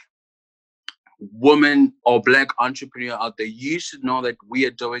Black woman or Black entrepreneur out there, you should know that we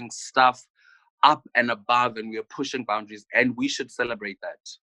are doing stuff up and above, and we are pushing boundaries, and we should celebrate that.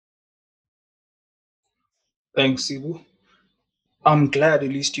 Thanks, Sibu. I'm glad at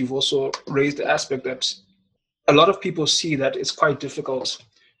least you've also raised the aspect that a lot of people see that it's quite difficult,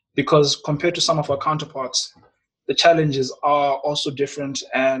 because compared to some of our counterparts, the challenges are also different,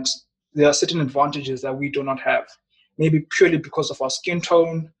 and there are certain advantages that we do not have, maybe purely because of our skin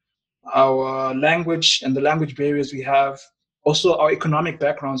tone, our language, and the language barriers we have. Also, our economic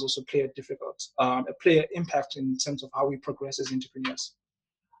backgrounds also play an impact in terms of how we progress as entrepreneurs.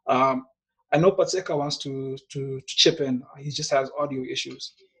 I know Patseka wants to chip in. He just has audio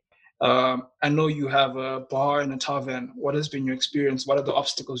issues. I know you have a bar and a tavern. What has been your experience? What are the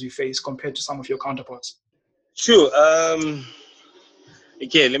obstacles you face compared to some of your counterparts? Sure.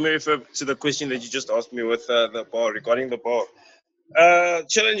 Okay, let me refer to the question that you just asked me with the bar, regarding the bar.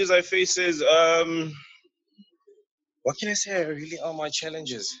 Challenges I face is, what can I say really are my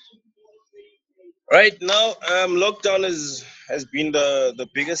challenges? Right now, lockdown has been the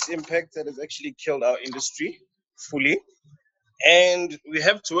biggest impact that has actually killed our industry fully. And we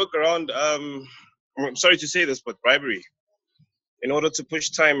have to work around, I'm sorry to say this, but bribery, in order to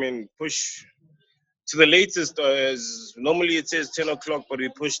push time and push to the latest. As normally it says 10 o'clock, but we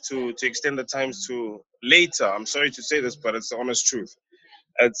push to extend the times to later. I'm sorry to say this, but it's the honest truth.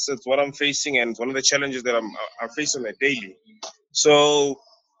 It's what I'm facing, and one of the challenges that I'm facing on a daily. So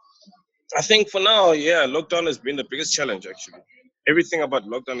I think for now, yeah, lockdown has been the biggest challenge actually. everything about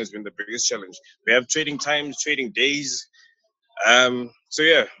lockdown has been the biggest challenge. We have trading times, trading days. So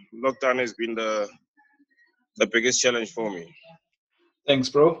yeah, lockdown has been the biggest challenge for me. Thanks,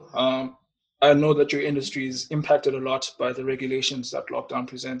 bro. I know that your industry is impacted a lot by the regulations that lockdown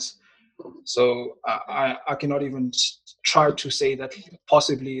presents. So I cannot even try to say that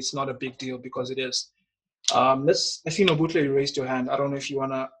possibly it's not a big deal, because it is. I see Nobutle, you raised your hand. I don't know if you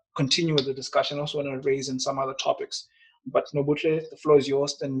want to continue with the discussion. I also want to raise in some other topics. But Nobutle, the floor is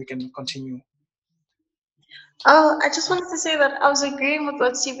yours, then we can continue. Oh, I just wanted to say that I was agreeing with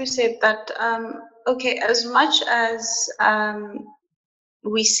what Sibu said, that okay, as much as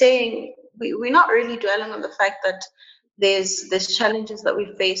we're not really dwelling on the fact that there's challenges that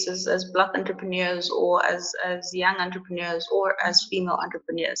we face as Black entrepreneurs, or as young entrepreneurs, or as female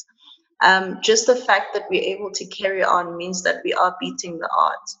entrepreneurs. Just the fact that we're able to carry on means that we are beating the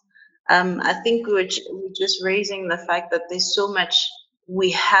odds. I think we're just raising the fact that there's so much we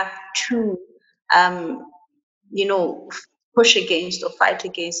have to push against or fight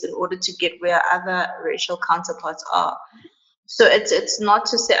against in order to get where other racial counterparts are. So it's not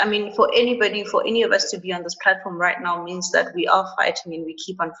to say, I mean, for anybody, for any of us to be on this platform right now means that we are fighting and we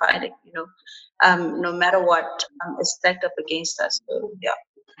keep on fighting, no matter what is stacked up against us. So yeah.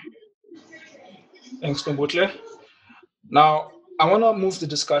 Thanks, Nobutle. Now, I want to move the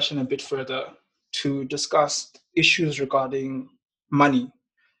discussion a bit further to discuss issues regarding money.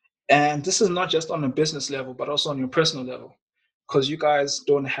 And this is not just on a business level, but also on your personal level, because you guys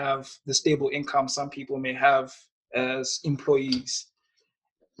don't have the stable income some people may have as employees.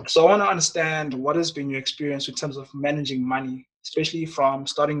 So I want to understand what has been your experience in terms of managing money, especially from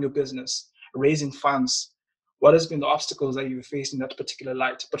starting your business, raising funds. What has been the obstacles that you've faced in that particular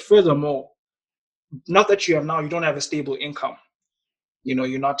light? But furthermore, not that you don't have a stable income. You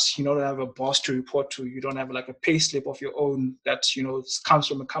don't have a boss to report to. You don't have like a pay slip of your own that, comes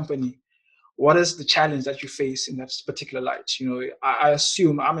from a company. What is the challenge that you face in that particular light? I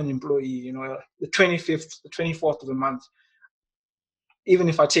assume I'm an employee, the 25th, the 24th of the month, even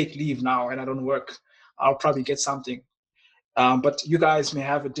if I take leave now and I don't work, I'll probably get something. But you guys may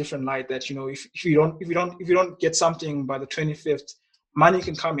have a different light that, if you don't get something by the 25th, money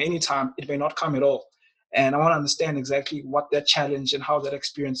can come anytime. It may not come at all. And I want to understand exactly what that challenge and how that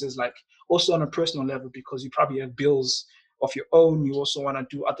experience is like. Also on a personal level, because you probably have bills of your own. You also want to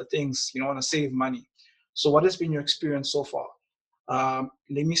do other things. You want to save money. So what has been your experience so far?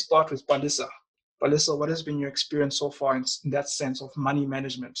 Let me start with Palisa. Palisa, what has been your experience so far in that sense of money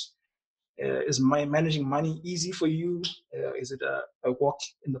management? Is managing money easy for you? Is it a walk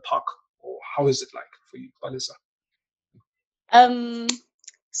in the park? Or how is it like for you, Palisa?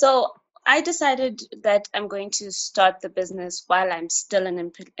 So I decided that I'm going to start the business while I'm still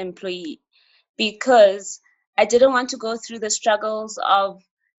an employee, because I didn't want to go through the struggles of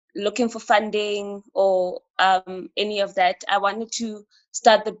looking for funding or any of that. I wanted to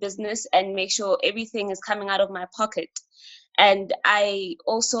start the business and make sure everything is coming out of my pocket. And I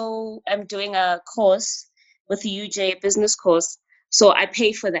also am doing a course with the UJ business course. So I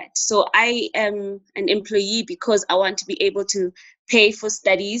pay for that. So I am an employee because I want to be able to pay for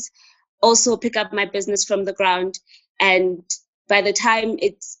studies, also pick up my business from the ground. And by the time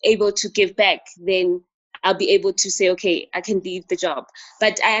it's able to give back, then I'll be able to say, okay, I can leave the job.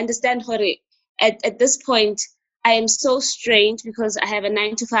 But I understand, Hore, at this point, I am so strained because I have a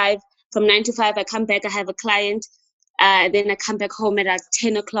 9 to 5. From 9 to 5, I come back, I have a client. Then I come back home at like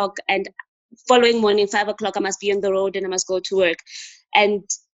 10 o'clock, and following morning, 5 o'clock, I must be on the road and I must go to work. And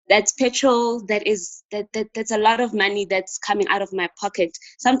that's petrol, that's a lot of money that's coming out of my pocket.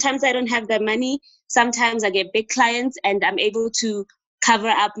 Sometimes I don't have the money. Sometimes I get big clients and I'm able to cover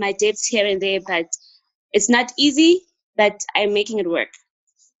up my debts here and there, but it's not easy, but I'm making it work.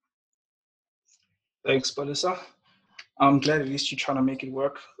 Thanks, Palisa. I'm glad at least you're trying to make it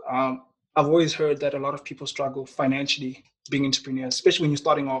work. I've always heard that a lot of people struggle financially being entrepreneurs, especially when you're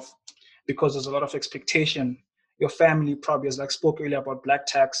starting off, because there's a lot of expectation. Your family probably, as like spoke earlier about black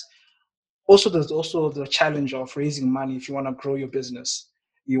tax. Also, there's also the challenge of raising money if you want to grow your business.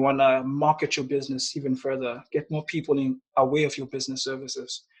 You want to market your business even further, get more people aware of your business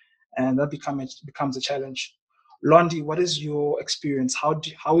services, and that becomes a challenge. Londi, what is your experience?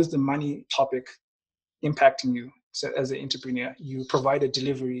 How is the money topic impacting you as an entrepreneur? You provide a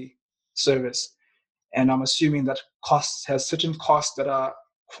delivery service, and I'm assuming that has certain costs that are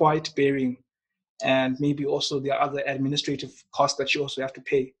quite bearing, and maybe also there are other administrative costs that you also have to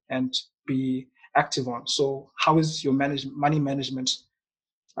pay and be active on. So how is your money management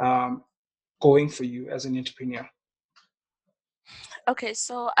going for you as an entrepreneur? Okay,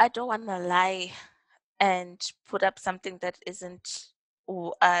 so I don't want to lie. and put up something that isn't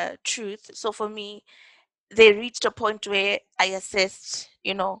truth. So for me, they reached a point where I assessed,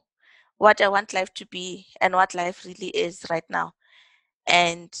 what I want life to be and what life really is right now,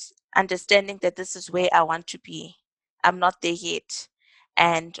 and understanding that this is where I want to be. I'm not there yet.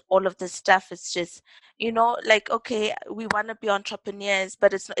 And all of this stuff is just, like, okay, we want to be entrepreneurs,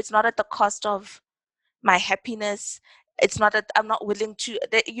 but it's not at the cost of my happiness. It's not that I'm not willing to,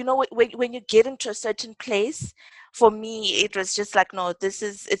 when you get into a certain place, for me, it was just like, no,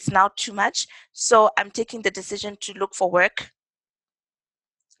 it's now too much. So I'm taking the decision to look for work,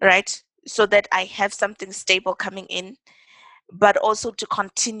 right? So that I have something stable coming in, but also to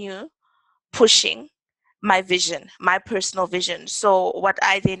continue pushing my vision, my personal vision. So what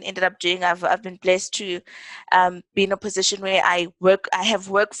I then ended up doing, I've been blessed to be in a position where I have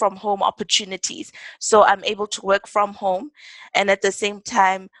work from home opportunities. So I'm able to work from home, and at the same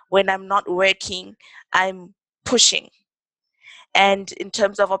time, when I'm not working, I'm pushing. And in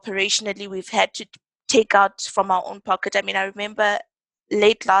terms of operationally, we've had to take out from our own pocket. I mean, I remember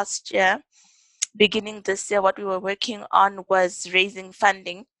late last year, beginning this year, what we were working on was raising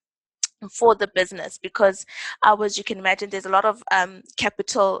funding for the business, because you can imagine, there's a lot of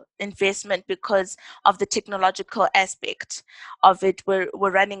capital investment because of the technological aspect of it. We're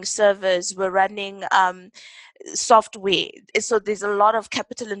running servers, we're running software, so there's a lot of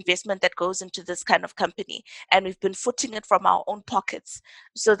capital investment that goes into this kind of company, and we've been footing it from our own pockets.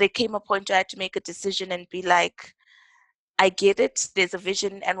 So there came a point where I had to make a decision and be like, I get it. There's a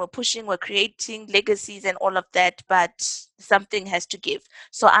vision and we're pushing, we're creating legacies and all of that, but something has to give.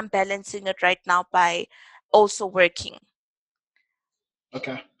 So I'm balancing it right now by also working.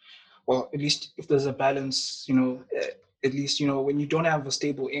 Okay. Well, at least if there's a balance, at least, when you don't have a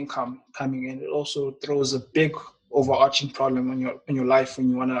stable income coming in, it also throws a big overarching problem in your life when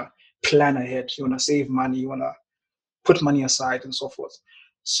you want to plan ahead, you want to save money, you want to put money aside and so forth.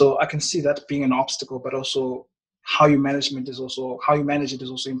 So I can see that being an obstacle, but also how you manage it is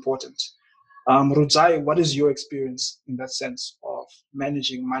also important. Rudzai, what is your experience in that sense of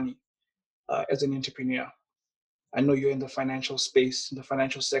managing money as an entrepreneur? I know you're in the financial space, in the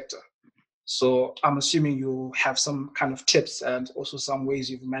financial sector. So I'm assuming you have some kind of tips and also some ways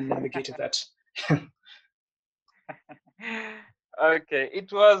you've navigated that. Okay,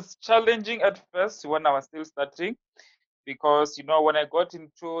 it was challenging at first when I was still starting, because when I got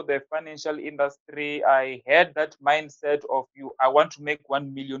into the financial industry, I had that mindset of I want to make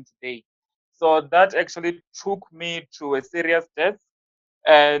 1 million today. So that actually took me to a serious debt,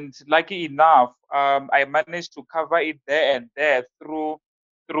 and lucky enough, I managed to cover it there and there through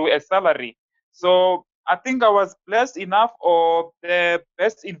a salary. So I think I was blessed enough, or the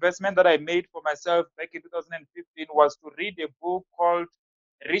best investment that I made for myself back in 2015 was to read a book called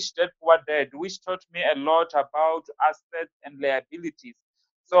Rich Dad Poor Dad, which taught me a lot about assets and liabilities.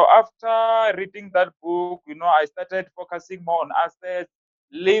 So after reading that book, I started focusing more on assets,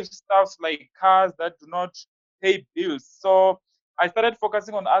 leave stuff like cars that do not pay bills. So I started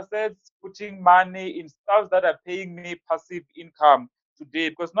focusing on assets, putting money in stuff that are paying me passive income today.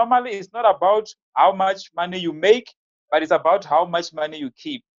 Because normally it's not about how much money you make, but it's about how much money you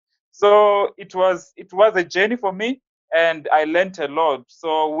keep. So it was a journey for me, and I learned a lot.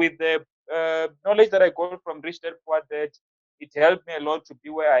 So with the knowledge that I got from Rich Dad Poor Dad, it helped me a lot to be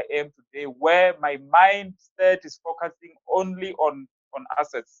where I am today, where my mindset is focusing only on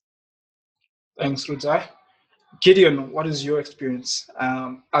assets. Thanks, Rudzai. Gideon, what is your experience?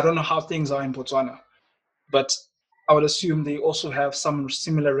 I don't know how things are in Botswana, but I would assume they also have some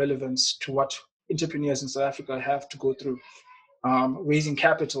similar relevance to what entrepreneurs in South Africa have to go through. Raising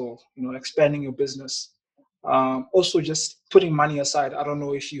capital, expanding your business. Also, just putting money aside. I don't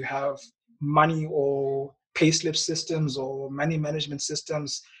know if you have money or payslip systems or money management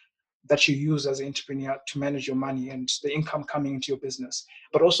systems that you use as an entrepreneur to manage your money and the income coming into your business.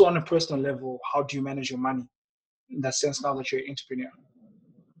 But also on a personal level, how do you manage your money in that sense now that you're an entrepreneur?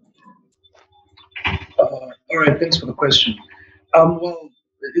 All right, thanks for the question. Well,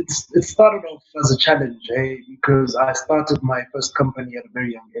 it started off as a challenge, because I started my first company at a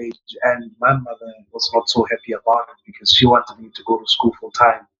very young age, and my mother was not so happy about it because she wanted me to go to school full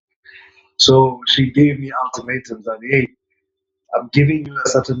time. So she gave me ultimatums that, hey, I'm giving you a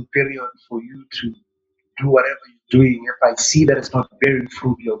certain period for you to do whatever you're doing. If I see that it's not bearing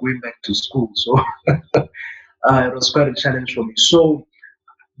fruit, you're going back to school. So it was quite a challenge for me. So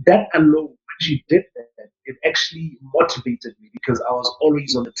that alone, when she did that, it actually motivated me because I was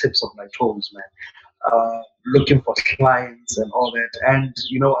always on the tips of my toes, man. Looking for clients and all that. And,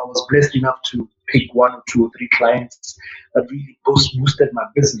 I was blessed enough to pick one or two or three clients that really boosted my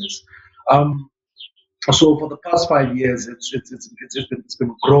business. Um, So for the past 5 years, it's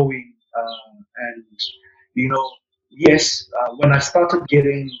been growing, and you know, yes, when I started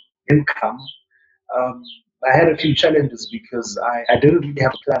getting income, um, I had a few challenges because I didn't really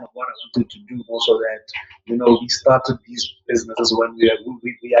have a plan of what I wanted to do. Also, that we started these businesses when we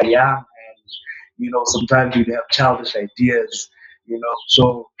are young, and sometimes we have childish ideas.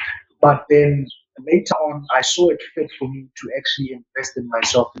 So but then later on, I saw it fit for me to actually invest in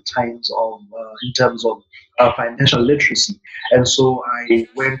myself in terms of financial literacy, and so I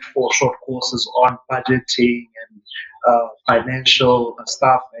went for short courses on budgeting and financial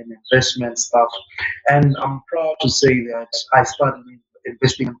stuff and investment stuff. And I'm proud to say that I started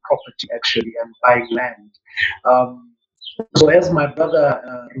investing in property actually and buying land. Um, so as my brother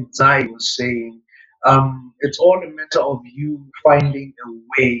Rizai was saying, it's all a matter of you finding a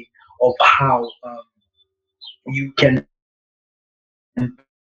way of how you can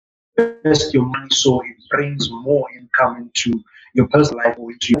invest your money so it brings more income into your personal life.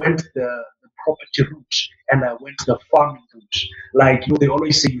 Or into, went the property route and I went the farming route. Like they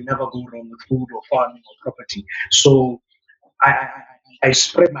always say, you never go wrong with food or farming or property. So I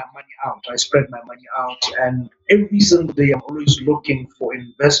spread my money out. I spread my money out, and every single day I'm always looking for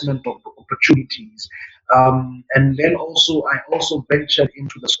investment opportunities. And then I also ventured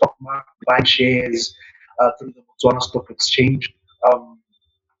into the stock market, buy shares through the Botswana Stock Exchange. Um,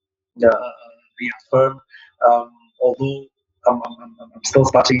 the firm, although I'm still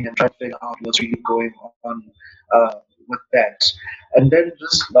starting and trying to figure out what's really going on with that. And then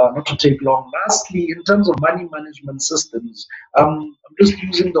just not to take long, lastly, in terms of money management systems, I'm just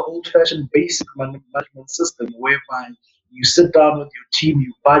using the old-fashioned basic money management system whereby you sit down with your team,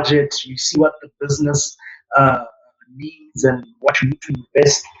 you budget, you see what the business uh, needs and what you need to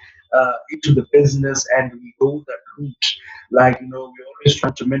invest into the business, and we go that route. Like, we're always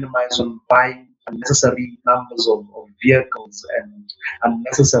trying to minimize on buying unnecessary numbers of vehicles and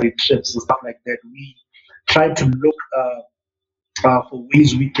unnecessary trips and stuff like that. We try to look for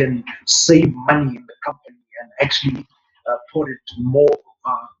ways we can save money in the company and actually put it more,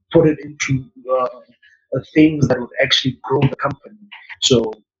 put it into things that would actually grow the company.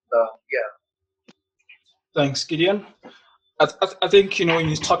 So, yeah. Thanks, Gideon. I think when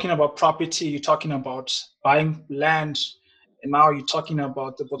you're talking about property, you're talking about buying land, and now you're talking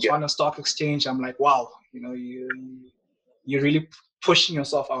about the Botswana Stock Exchange. I'm like, wow, you're really pushing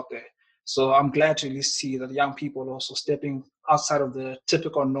yourself out there. So I'm glad to at least see that young people are also stepping outside of the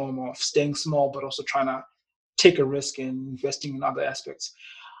typical norm of staying small, but also trying to take a risk and investing in other aspects.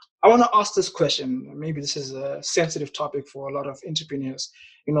 I want to ask this question. Maybe this is a sensitive topic for a lot of entrepreneurs.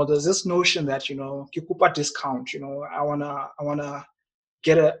 There's this notion that kikupa discount. I wanna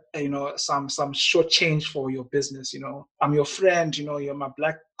get some short change for your business. I'm your friend. You're my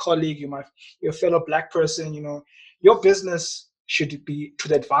black colleague. You're a fellow black person. Your business should be to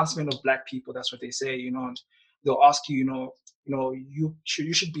the advancement of black people. That's what they say. And they'll ask you. You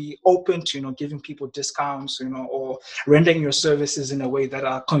should be open to giving people discounts. Or rendering your services in a way that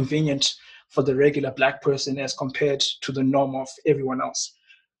are convenient for the regular black person as compared to the norm of everyone else.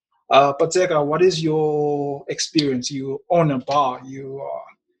 But Zega, what is your experience? You own a bar. You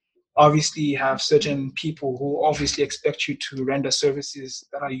obviously have certain people who obviously expect you to render services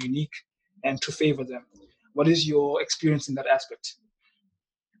that are unique and to favor them. What is your experience in that aspect?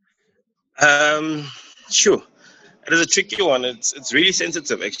 Sure. It is a tricky one. It's really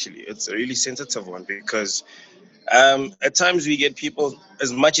sensitive, actually. It's a really sensitive one because at times we get people,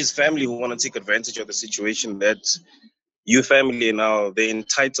 as much as family, who want to take advantage of the situation that you family now, they're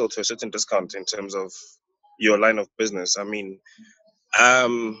entitled to a certain discount in terms of your line of business. I mean,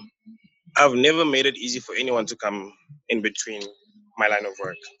 um, I've never made it easy for anyone to come in between my line of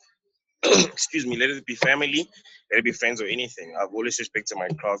work. Excuse me, let it be family, let it be friends or anything. I've always respected my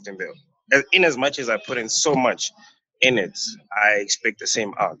craft in there. In as much as I put in so much in it, I expect the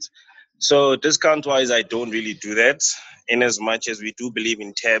same out. So discount wise, I don't really do that. In as much as we do believe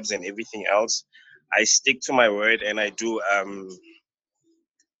in tabs and everything else, I stick to my word and I do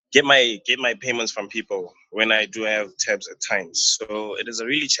get my payments from people when I do have tabs at times. So it is a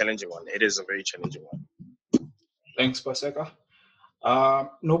really challenging one. It is a very challenging one. Thanks, Paseka.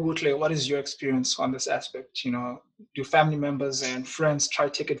 Nobutle, what is your experience on this aspect? Do family members and friends try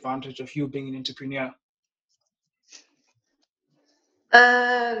to take advantage of you being an entrepreneur?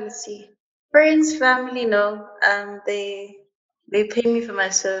 Let's see. Friends, family, no. They pay me for my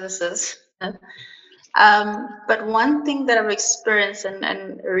services. But one thing that I've experienced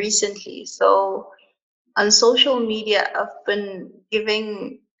and recently, so on social media, I've been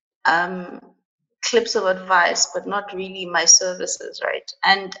giving um clips of advice, but not really my services, right?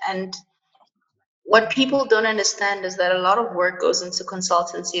 And what people don't understand is that a lot of work goes into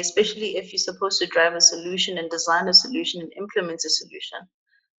consultancy, especially if you're supposed to drive a solution and design a solution and implement a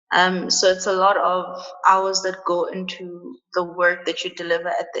solution. So it's a lot of hours that go into the work that you deliver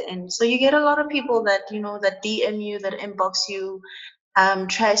at the end. So you get a lot of people that, that DM you, that inbox you,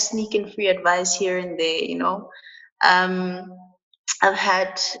 try sneaking free advice here and there. I've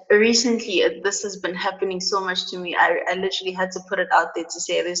had recently, this has been happening so much to me. I literally had to put it out there to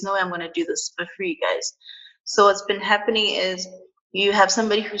say, there's no way I'm going to do this for free, guys. So what's been happening is you have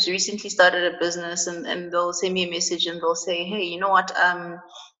somebody who's recently started a business and they'll send me a message and they'll say, hey, you know what?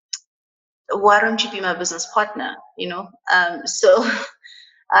 Why don't you be my business partner? So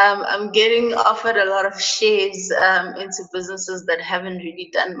I'm getting offered a lot of shares into businesses that haven't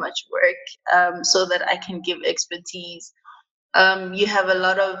really done much work, so that I can give expertise. You have a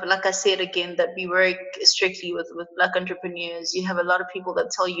lot of, like I said again, that we work strictly with Black entrepreneurs. You have a lot of people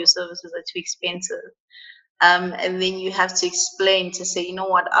that tell you services are too expensive. And then you have to explain to say, you know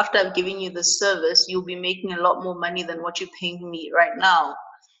what, after I've given you the service, you'll be making a lot more money than what you're paying me right now.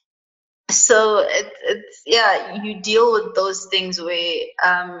 So it's yeah, you deal with those things where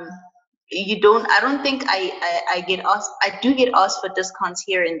I don't think I get asked. I do get asked for discounts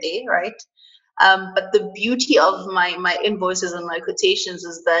here and there, right? But the beauty of my invoices and my quotations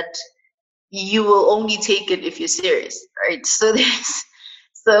is that you will only take it if you're serious, right? So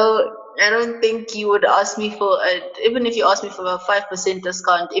I don't think you would ask me for even if you ask me for a 5%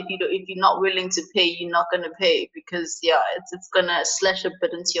 discount. If you're not willing to pay, you're not gonna pay, because it's gonna slash a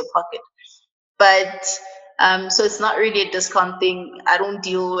bit into your pocket. But so it's not really a discount thing. I don't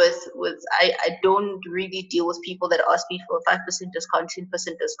deal I don't really deal with people that ask me for a 5% discount, 10%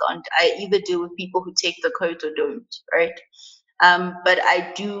 discount. I either deal with people who take the code or don't, right? But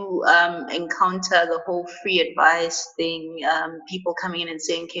I do encounter the whole free advice thing, people coming in and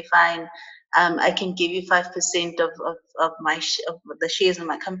saying, okay, fine, I can give you 5% of the shares in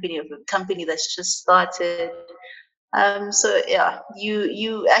my company, of a company that's just started. So yeah,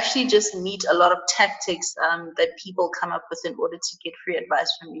 you actually just meet a lot of tactics that people come up with in order to get free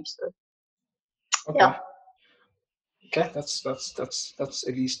advice from you. So Okay. yeah. Okay, that's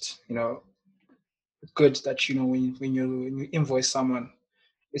at least good that when you invoice someone,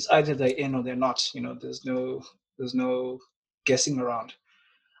 it's either they're in or they're not. There's no guessing around.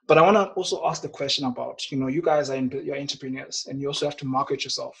 But I want to also ask the question about you guys you're entrepreneurs and you also have to market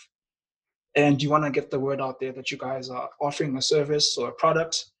yourself, and you want to get the word out there that you guys are offering a service or a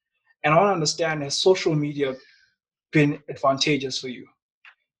product. And I want to understand, has social media been advantageous for you?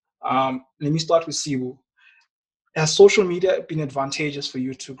 Let me start with Sibu. Has social media been advantageous for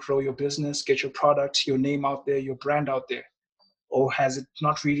you to grow your business, get your product, your name out there, your brand out there? Or has it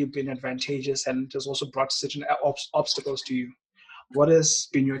not really been advantageous and it has also brought certain obstacles to you? What has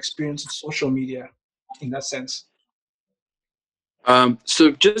been your experience with social media in that sense?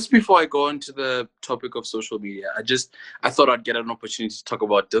 So just before I go into the topic of social media, I thought I'd get an opportunity to talk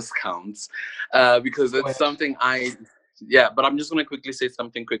about discounts, because it's something but I'm just going to quickly say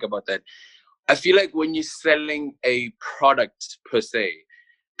something quick about that. I feel like when you're selling a product per se,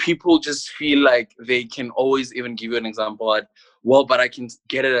 people just feel like they can always even give you an example at, well, but I can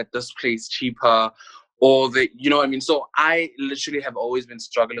get it at this place cheaper, or you know what I mean? So I literally have always been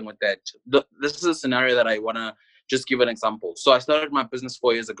struggling with that. This is a scenario that I want to just give an example. So I started my business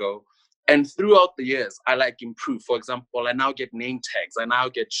 4 years ago, and throughout the years, I improve. For example, I now get name tags, I now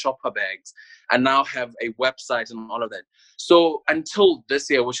get shopper bags, I now have a website and all of that. So until this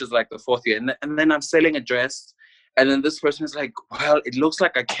year, which is the 4th year, and then I'm selling a dress, and then this person is like, well, it looks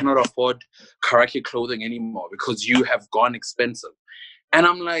like I cannot afford Karaki clothing anymore because you have gone expensive. And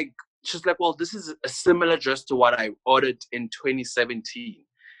I'm like, she's like, well, this is a similar dress to what I ordered in 2017.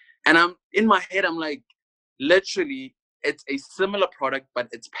 And I'm in my head, I'm like, literally, it's a similar product, but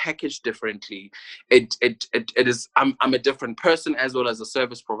it's packaged differently. It is. I'm a different person as well as a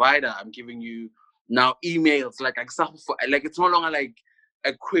service provider. I'm giving you now emails, it's no longer like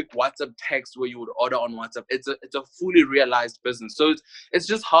a quick WhatsApp text where you would order on WhatsApp. It's a fully realized business. So it's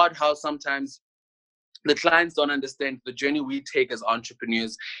just hard how sometimes the clients don't understand the journey we take as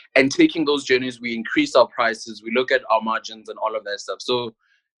entrepreneurs, and taking those journeys, we increase our prices, we look at our margins and all of that stuff. So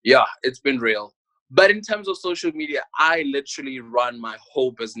yeah, it's been real. But in terms of social media, I literally run my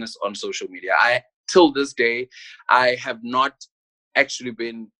whole business on social media. Till this day, I have not actually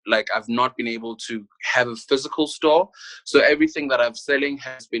been I've not been able to have a physical store. So everything that I'm selling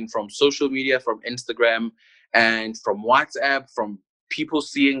has been from social media, from Instagram and from WhatsApp, from people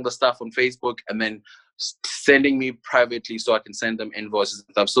seeing the stuff on Facebook and then sending me privately so I can send them invoices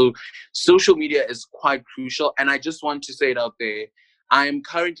and stuff. So social media is quite crucial. And I just want to say it out there. I'm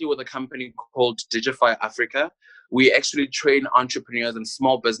currently with a company called Digify Africa. We actually train entrepreneurs and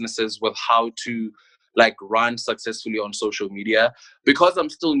small businesses with how to like run successfully on social media. Because I'm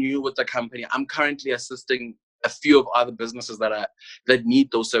still new with the company, I'm currently assisting a few of other businesses that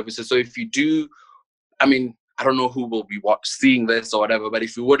need those services. So if you do, I mean, I don't know who will be seeing this or whatever, but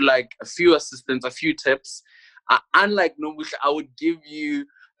if you would like a few assistance, a few tips, unlike Nomush, I would give you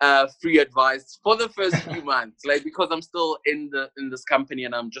free advice for the first few months, like because I'm still in this company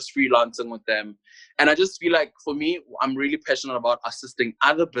and I'm just freelancing with them. And I just feel like for me, I'm really passionate about assisting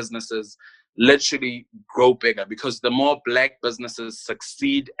other businesses literally grow bigger, because the more Black businesses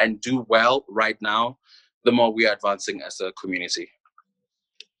succeed and do well right now, the more we are advancing as a community.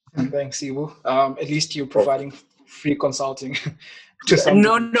 Thanks, Ibu. At least you're providing free consulting to some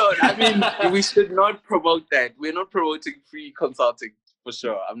No, degree. I mean, we should not promote that. We're not promoting free consulting for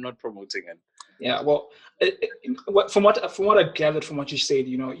sure. I'm not promoting it. Yeah, well, from what I gathered from what you said,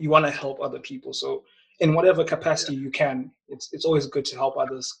 you want to help other people. So in whatever capacity you can, it's always good to help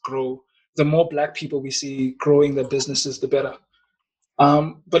others grow. The more Black people we see growing their businesses, the better.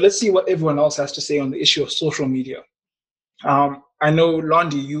 But let's see what everyone else has to say on the issue of social media. I know,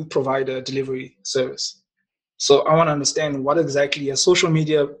 Londi, you provide a delivery service. So I want to understand, what exactly has social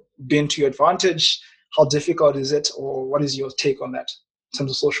media been to your advantage? How difficult is it? Or what is your take on that in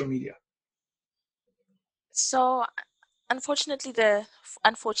terms of social media? So, unfortunately,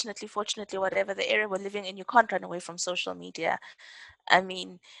 fortunately, whatever the area we're living in, you can't run away from social media. I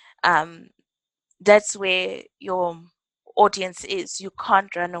mean, that's where your audience is. You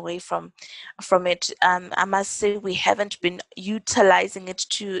can't run away from it. I must say we haven't been utilizing it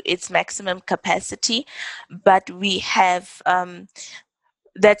to its maximum capacity, but we have.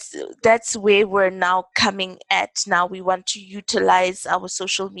 That's where we're now coming at. Now we want to utilize our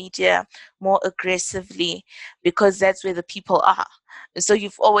social media more aggressively, because that's where the people are. So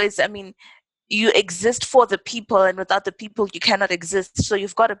you've always, I mean, you exist for the people, and without the people you cannot exist. So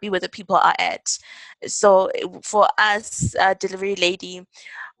you've got to be where the people are at. So for us, Delivery Lady,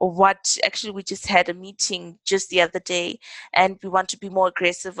 we just had a meeting just the other day, and we want to be more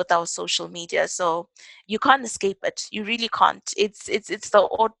aggressive with our social media. So you can't escape it. You really can't. It's the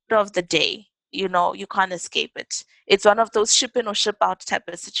order of the day. You can't escape it. It's one of those ship in or ship out type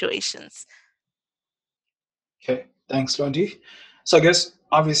of situations. Okay, thanks, Londi. So I guess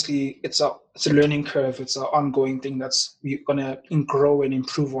obviously it's a learning curve. It's an ongoing thing that's we're gonna grow and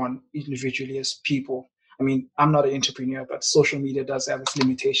improve on individually as people. I mean, I'm not an entrepreneur, but social media does have its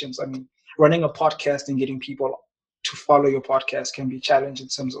limitations. I mean, running a podcast and getting people to follow your podcast can be challenging in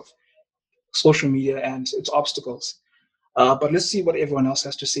terms of social media and its obstacles. But let's see what everyone else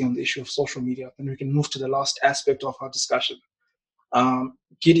has to say on the issue of social media, and we can move to the last aspect of our discussion.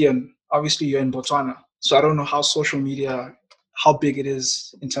 Gideon, obviously you're in Botswana, so I don't know how big it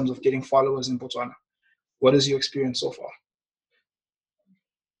is in terms of getting followers in Botswana. What is your experience so far?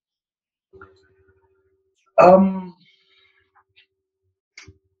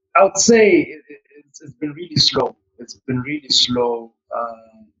 I would say it's been really slow. It's been really slow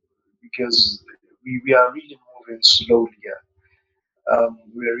because we are really moving slowly here.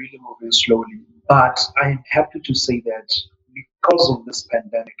 We are really moving slowly. But I'm happy to say that because of this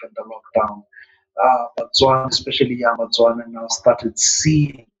pandemic and the lockdown, Botswana, especially young Botswana, now started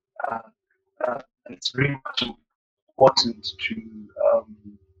seeing it's very much important to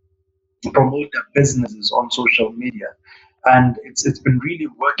promote their businesses on social media. And it's been really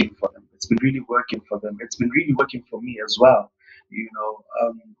working for them. It's been really working for them. It's been really working for me as well.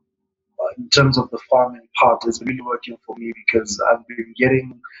 In terms of the farming part, it's really working for me because I've been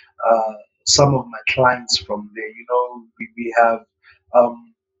getting some of my clients from there. We have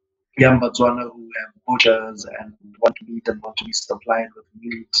young Botswana who have butchers and want meat and want to be supplied with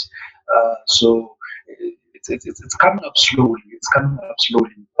meat. So it's coming up slowly. It's coming up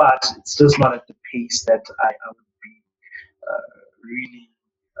slowly, but it's just not at the pace that I would be really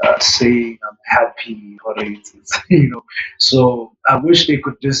saying I'm happy for it. So I wish they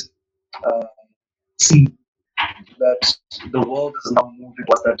could just see that the world is now moving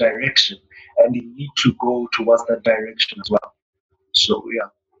towards that direction, and they need to go towards that direction as well. So yeah.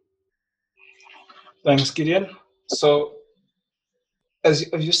 Thanks, Gideon. So as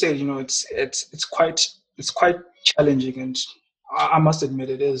you said, it's quite challenging, and I must admit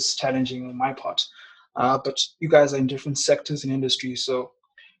it is challenging on my part. But you guys are in different sectors and industries, so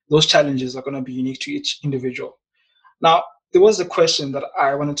those challenges are going to be unique to each individual. Now, there was a question that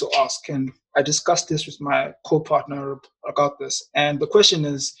I wanted to ask, and I discussed this with my co-partner about this. And the question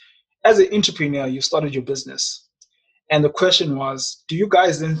is, as an entrepreneur, you started your business. And the question was, do you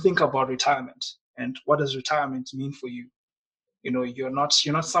guys then think about retirement? And what does retirement mean for you? You're not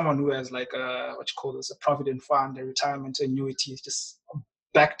someone who has like a what you call this, a provident fund, a retirement annuity just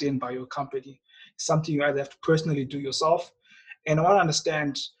backed in by your company. It's something you either have to personally do yourself. And I want to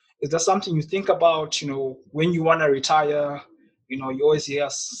understand, is that something you think about, when you want to retire? You always hear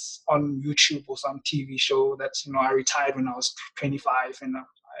us on YouTube or some TV show that, I retired when I was 25 and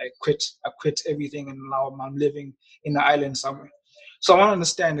I quit everything and now I'm living in an island somewhere. So I want to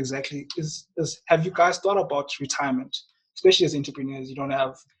understand exactly, have you guys thought about retirement? Especially as entrepreneurs, you don't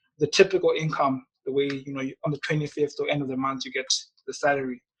have the typical income, the way, on the 25th or end of the month, you get the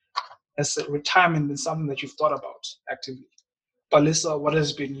salary. Has retirement been something that you've thought about actively? Alyssa, what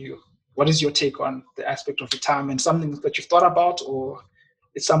is your take on the aspect of retirement? Something that you've thought about, or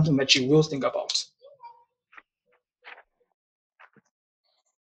it's something that you will think about?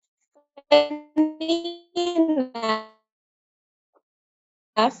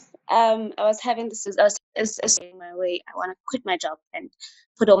 I was having this is my way. I want to quit my job and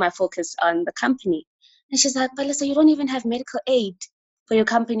put all my focus on the company. And she's like, but Lisa, you don't even have medical aid for your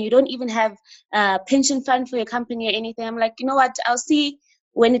company. You don't even have a pension fund for your company or anything. I'm like, you know what? I'll see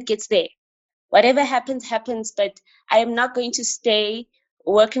when it gets there. Whatever happens, happens. But I am not going to stay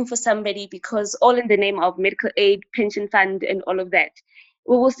working for somebody because all in the name of medical aid, pension fund, and all of that.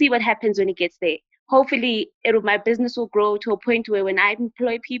 We will see what happens when it gets there. Hopefully, my business will grow to a point where when I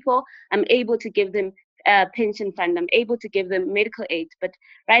employ people, I'm able to give them a pension fund. I'm able to give them medical aid. But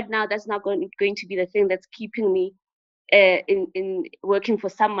right now, that's not going to be the thing that's keeping me in working for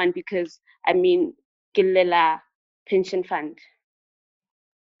someone because, Gilela pension fund.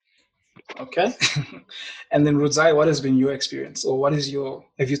 Okay. And then Rudzai, what has been your experience, or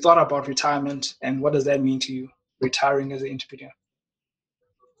have you thought about retirement, and what does that mean to you, retiring as an entrepreneur?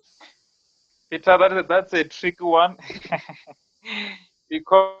 Peter, that's a tricky one.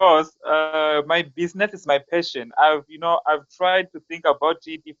 Because my business is my passion. I've tried to think about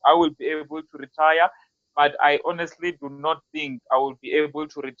it if I will be able to retire, but I honestly do not think I will be able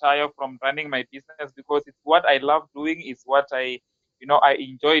to retire from running my business because it's what I love doing, it's what I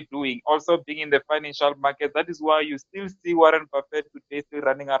enjoy doing. Also being in the financial market, that is why you still see Warren Buffett today still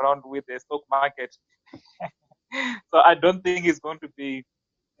running around with the stock market. So I don't think it's going to be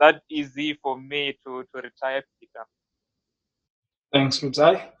that easy for me to retire, Peter. Thanks,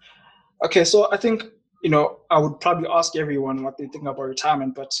 Rudzai. Okay, so I think, I would probably ask everyone what they think about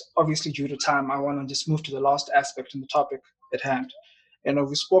retirement, but obviously due to time, I want to just move to the last aspect in the topic at hand.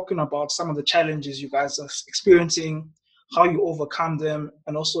 We've spoken about some of the challenges you guys are experiencing, how you overcome them,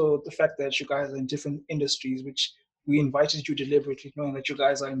 and also the fact that you guys are in different industries, which we invited you deliberately, knowing that you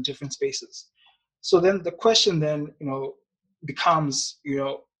guys are in different spaces. So then the question then, becomes,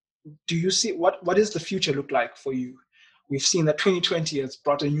 do you see what does the future look like for you? We've seen that 2020 has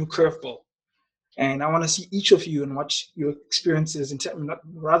brought a new curveball. And I want to see each of you and what your experiences,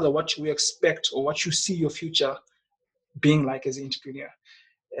 rather what you expect or what you see your future being like as an entrepreneur.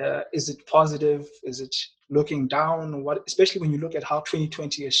 Is it positive? Is it looking down? Especially when you look at how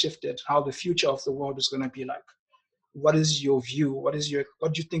 2020 has shifted, how the future of the world is going to be like. What is your view? What do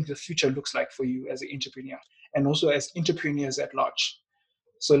you think the future looks like for you as an entrepreneur and also as entrepreneurs at large?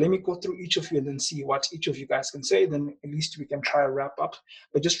 So let me go through each of you and then see what each of you guys can say. Then at least we can try to wrap up.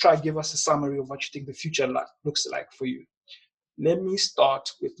 But just try to give us a summary of what you think the future looks like for you. Let me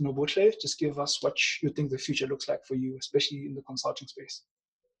start with Nobutle. Just give us what you think the future looks like for you, especially in the consulting space.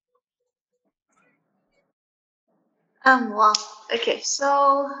 Wow. Okay.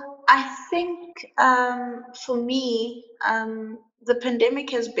 So I think for me, the pandemic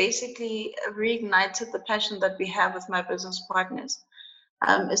has basically reignited the passion that we have with my business partners,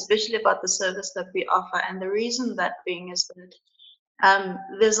 especially about the service that we offer. And the reason that being is that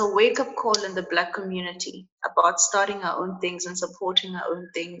there's a wake-up call in the Black community about starting our own things and supporting our own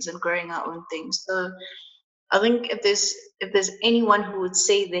things and growing our own things. So I think if there's anyone who would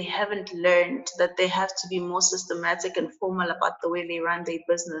say they haven't learned that they have to be more systematic and formal about the way they run their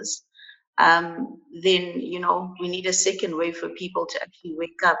business, then we need a second wave for people to actually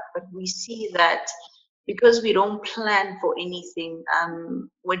wake up. But we see that because we don't plan for anything,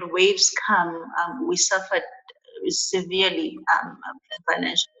 when waves come, we suffer severely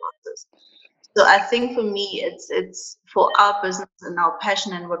financial losses. So I think for me, it's for our business and our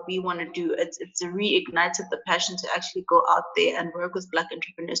passion and what we want to do. It's reignited the passion to actually go out there and work with Black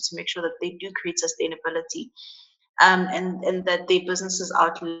entrepreneurs to make sure that they do create sustainability, and that their businesses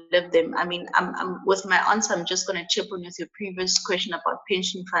outlive them. I mean, I'm with my answer. I'm just going to chip on with your previous question about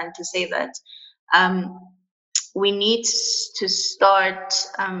pension fund to say that we need to start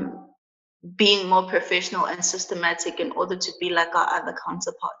being more professional and systematic in order to be like our other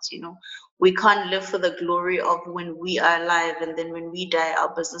counterparts. We can't live for the glory of when we are alive and then when we die,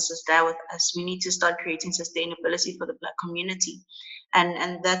 our businesses die with us. We need to start creating sustainability for the Black community.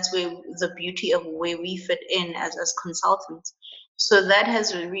 And that's where the beauty of where we fit in as consultants. So that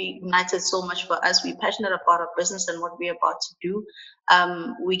has reignited so much for us. We're passionate about our business and what we're about to do.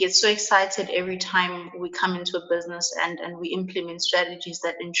 We get so excited every time we come into a business and we implement strategies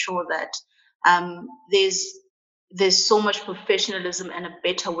that ensure that there's so much professionalism and a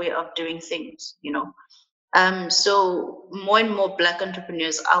better way of doing things. So more and more Black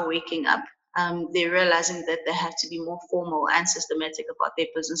entrepreneurs are waking up. They're realizing that they have to be more formal and systematic about their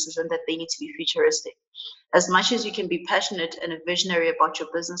businesses and that they need to be futuristic. As much as you can be passionate and a visionary about your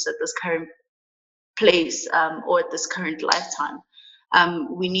business at this current place or at this current lifetime,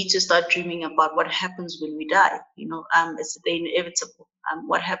 we need to start dreaming about what happens when we die. It's the inevitable.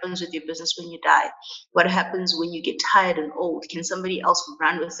 What happens with your business when you die? What happens when you get tired and old? Can somebody else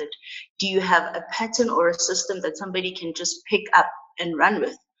run with it? Do you have a pattern or a system that somebody can just pick up and run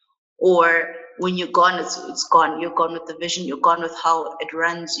with? Or when you're gone, it's gone. You're gone with the vision. You're gone with how it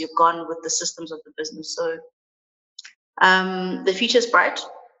runs. You're gone with the systems of the business. So the future is bright.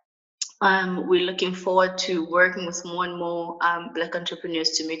 We're looking forward to working with more and more Black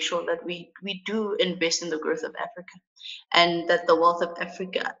entrepreneurs to make sure that we do invest in the growth of Africa and that the wealth of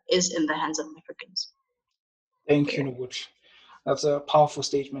Africa is in the hands of Africans. Thank you, Nubut. That's a powerful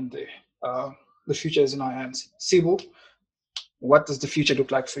statement there. The future is in our hands. Sibu, what does the future look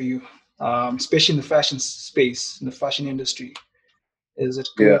like for you, especially in the fashion space, in the fashion industry? Is it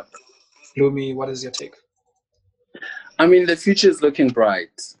good, gloomy? What is your take? I mean, the future is looking bright.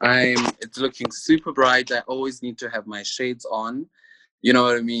 It's looking super bright. I always need to have my shades on. You know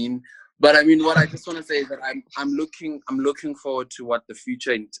what I mean? But I mean, what I just want to say is that I'm looking forward to what the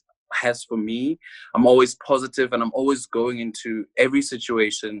future has for me. I'm always positive, and I'm always going into every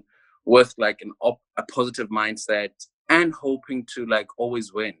situation with like a positive mindset and hoping to like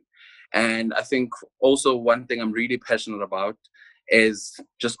always win. And I think also one thing I'm really passionate about is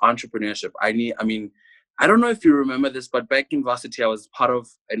just entrepreneurship. I don't know if you remember this, but back in varsity, I was part of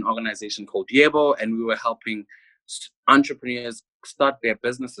an organization called Yebo, and we were helping entrepreneurs start their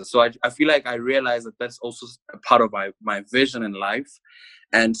businesses. So I feel like I realized that that's also a part of my vision in life.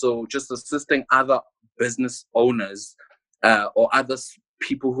 And so just assisting other business owners or other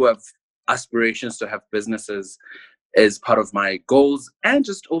people who have aspirations to have businesses is part of my goals, and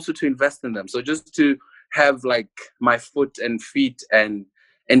just also to invest in them. So just to have like my foot and feet and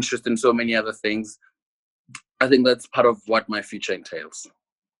interest in so many other things. I think that's part of what my future entails.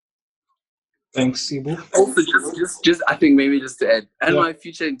 Thanks, Sibu. Also, just I think maybe just to add, and my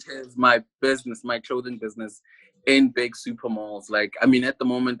future entails my business, my clothing business in big super malls. Like, I mean, at the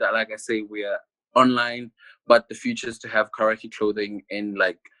moment, like I say, we are online, but the future is to have Karaki clothing in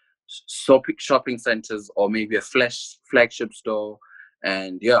like shopping centers or maybe a flagship store.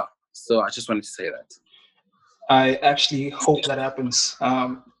 And yeah, so I just wanted to say that. I actually hope that happens.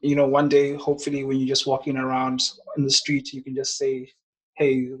 One day, hopefully, when you're just walking around in the street, you can just say,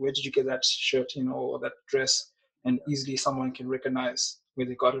 "Hey, where did you get that shirt, or that dress?" And easily someone can recognize where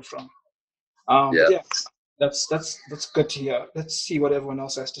they got it from. Yeah, that's good to hear. Let's see what everyone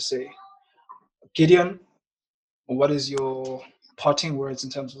else has to say. Gideon, what is your parting words in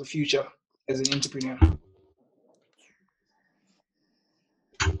terms of the future as an entrepreneur?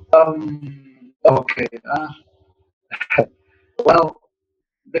 Okay. Well,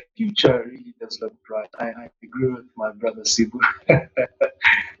 the future really does look bright. I agree with my brother Sibu.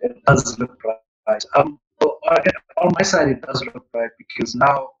 It does look bright. Well, on my side, it does look bright because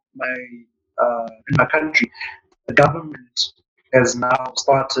now in my country, the government has now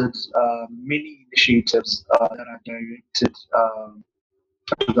started many initiatives that are directed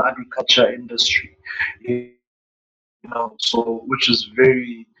to the agriculture industry. So which is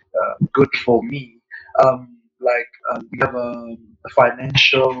very good for me. We have a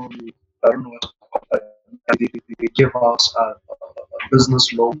financial, I don't know what to call it, they give out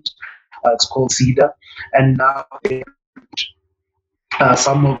business loans. It's called CEDA, and now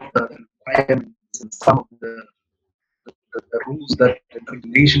some of the requirements and some of the rules that and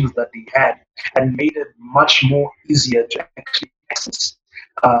regulations that they had, and made it much more easier to actually access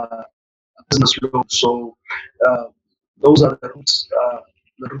a business loan. So those are the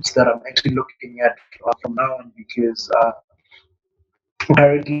routes that I'm actually looking at from now on, because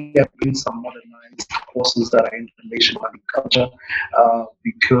currently I'm doing some modernized courses that are in relation to agriculture,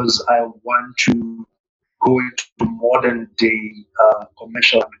 because I want to go into modern day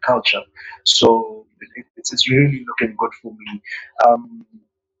commercial agriculture. So it's really looking good for me.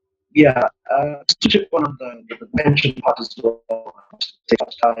 Yeah, to chip on the pension part as well, take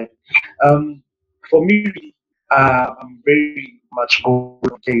much time. Um, for me, really, I'm very much goal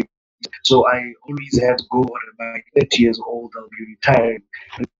oriented. So I always have to go on by 30 years old, I'll be retiring.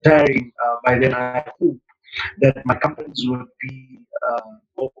 Retiring, by then I hope that my companies would be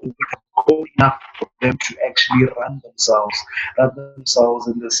would have grown enough for them to actually run themselves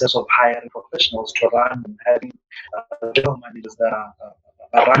in the sense of hiring professionals to run and having general managers that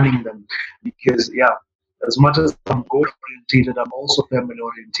are running them. Because yeah, as much as I'm goal oriented, I'm also family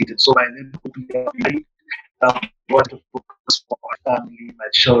oriented. So by then, hopefully, I'll be married. I'll want to focus for my family, my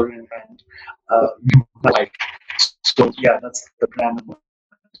children, and my life. So yeah, that's the plan.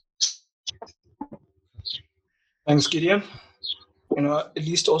 Thanks, Gideon. At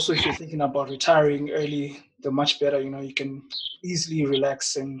least also if you're thinking about retiring early, the much better. You can easily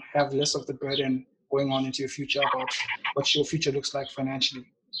relax and have less of the burden going on into your future about what your future looks like financially.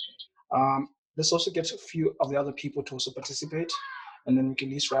 Let's also get a few of the other people to also participate, and then we can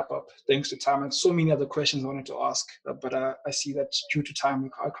at least wrap up. Thanks to time, and so many other questions I wanted to ask, but I see that due to time,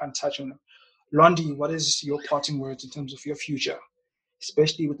 I can't touch on them. Londi, what is your parting words in terms of your future,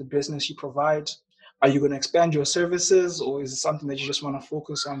 especially with the business you provide? Are you going to expand your services, or is it something that you just want to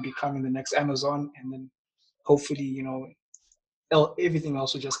focus on becoming the next Amazon, and then hopefully, everything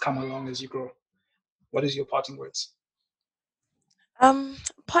else will just come along as you grow? What is your parting words? Um,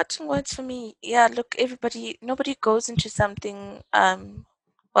 Parting words for me. Yeah, look, nobody goes into something.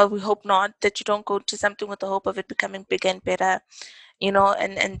 Well, we hope not that you don't go into something with the hope of it becoming bigger and better.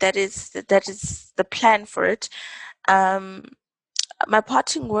 And that is the plan for it. Um, my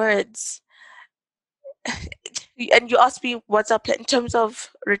parting words. And you asked me what's our plan in terms of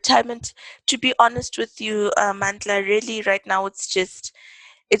retirement. To be honest with you, Mantla, really, right now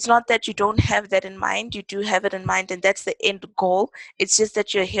it's not that you don't have that in mind. You do have it in mind, and that's the end goal. It's just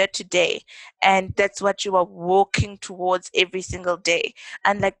that you're here today, and that's what you are walking towards every single day.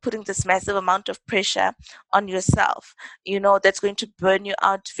 And like putting this massive amount of pressure on yourself, that's going to burn you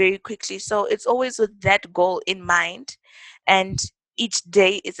out very quickly. So it's always with that goal in mind, and each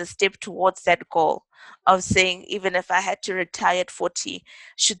day is a step towards that goal of saying, even if I had to retire at 40,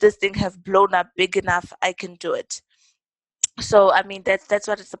 should this thing have blown up big enough, I can do it. So I mean that's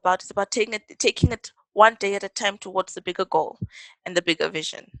what it's about. It's about taking it one day at a time towards the bigger goal and the bigger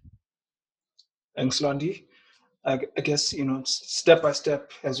vision. Thanks, Londi. I guess it's step by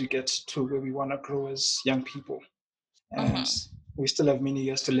step as we get to where we want to grow as young people, and we still have many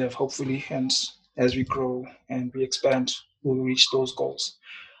years to live, hopefully. And as we grow and we expand, we'll reach those goals.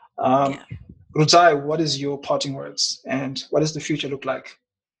 Yeah. Rutai, what is your parting words, and what does the future look like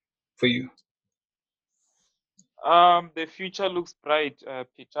for you? The future looks bright,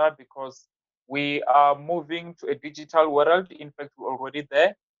 Peter, because we are moving to a digital world. In fact, we're already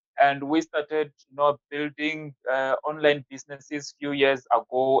there, and we started, building online businesses few years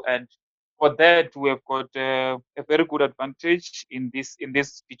ago. And for that, we have got a very good advantage in this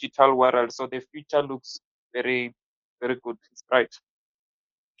digital world. So the future looks very, very good. It's bright.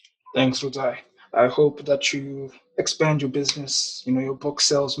 Thanks, Rutai. I hope that you expand your business, your book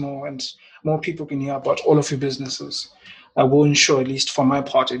sells more and more people can hear about all of your businesses. I will ensure, at least for my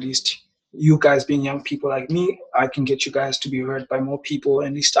part, at least you guys being young people like me, I can get you guys to be heard by more people.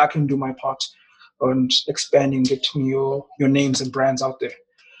 At least I can do my part on expanding, getting your names and brands out there.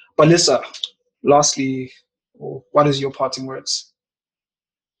 But Lisa, lastly, what is your parting words?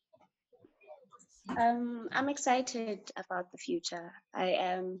 I'm excited about the future.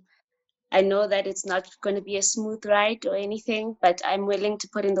 I know that it's not going to be a smooth ride or anything, but I'm willing to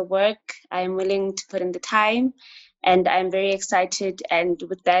put in the work. I'm willing to put in the time, and I'm very excited. And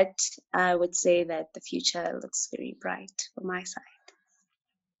with that, I would say that the future looks very bright for my side.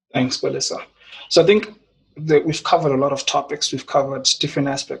 Thanks, Belissa. So I think that we've covered a lot of topics. We've covered different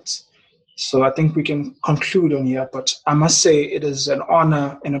aspects. So I think we can conclude on here. But I must say it is an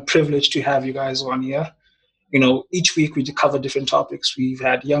honor and a privilege to have you guys on here. Each week we cover different topics. We've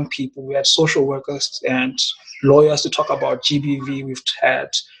had young people, we had social workers and lawyers to talk about GBV. We've had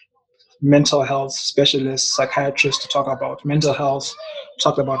mental health specialists, psychiatrists to talk about mental health,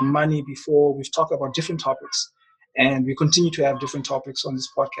 talked about money before. We've talked about different topics, and we continue to have different topics on this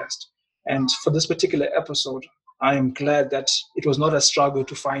podcast. And for this particular episode, I am glad that it was not a struggle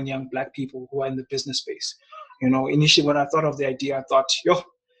to find young Black people who are in the business space. Initially when I thought of the idea, I thought,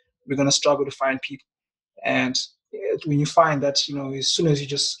 we're going to struggle to find people. And when you find that, as soon as you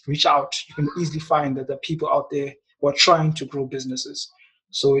just reach out, you can easily find that there are people out there who are trying to grow businesses.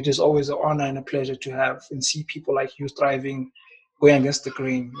 So it is always an honor and a pleasure to have and see people like you thriving, going against the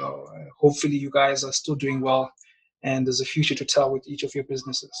grain. Hopefully you guys are still doing well and there's a future to tell with each of your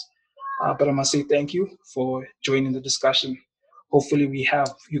businesses. But I must say thank you for joining the discussion. Hopefully, we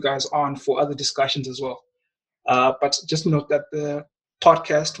have you guys on for other discussions as well. But just note that the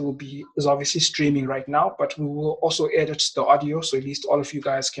podcast is obviously streaming right now, but we will also edit the audio so at least all of you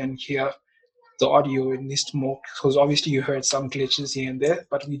guys can hear the audio at least more, because obviously you heard some glitches here and there,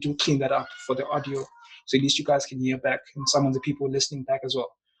 but we do clean that up for the audio so at least you guys can hear back, and some of the people listening back as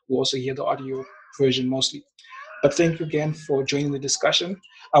well will also hear the audio version mostly. But thank you again for joining the discussion.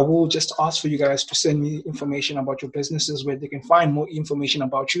 I will just ask for you guys to send me information about your businesses where they can find more information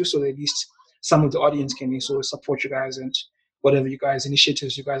about you so that at least some of the audience can also support you guys, and whatever you guys,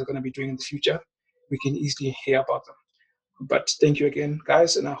 initiatives you guys are going to be doing in the future, we can easily hear about them. But thank you again,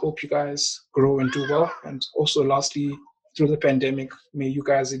 guys, and I hope you guys grow and do well. And also, lastly, through the pandemic, may you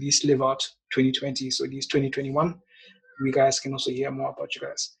guys at least live out 2020, so at least 2021, we guys can also hear more about you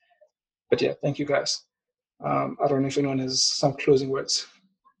guys. But yeah, thank you, guys. I don't know if anyone has some closing words.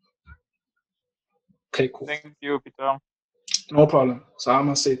 Okay, cool. Thank you, Peter. No problem. So I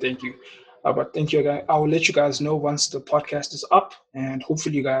must say thank you. But thank you, guys. I will let you guys know once the podcast is up, and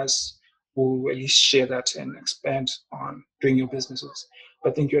hopefully you guys will at least share that and expand on doing your businesses.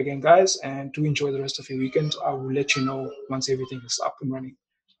 But thank you again, guys, and do enjoy the rest of your weekend. I will let you know once everything is up and running.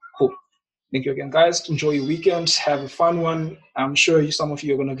 Cool. Thank you again, guys. Enjoy your weekend. Have a fun one. I'm sure some of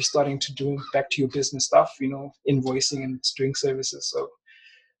you are going to be starting to do back to your business stuff, invoicing and doing services. So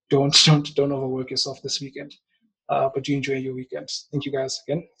don't overwork yourself this weekend. But do enjoy your weekend. Thank you guys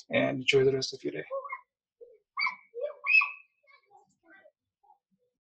again, and enjoy the rest of your day.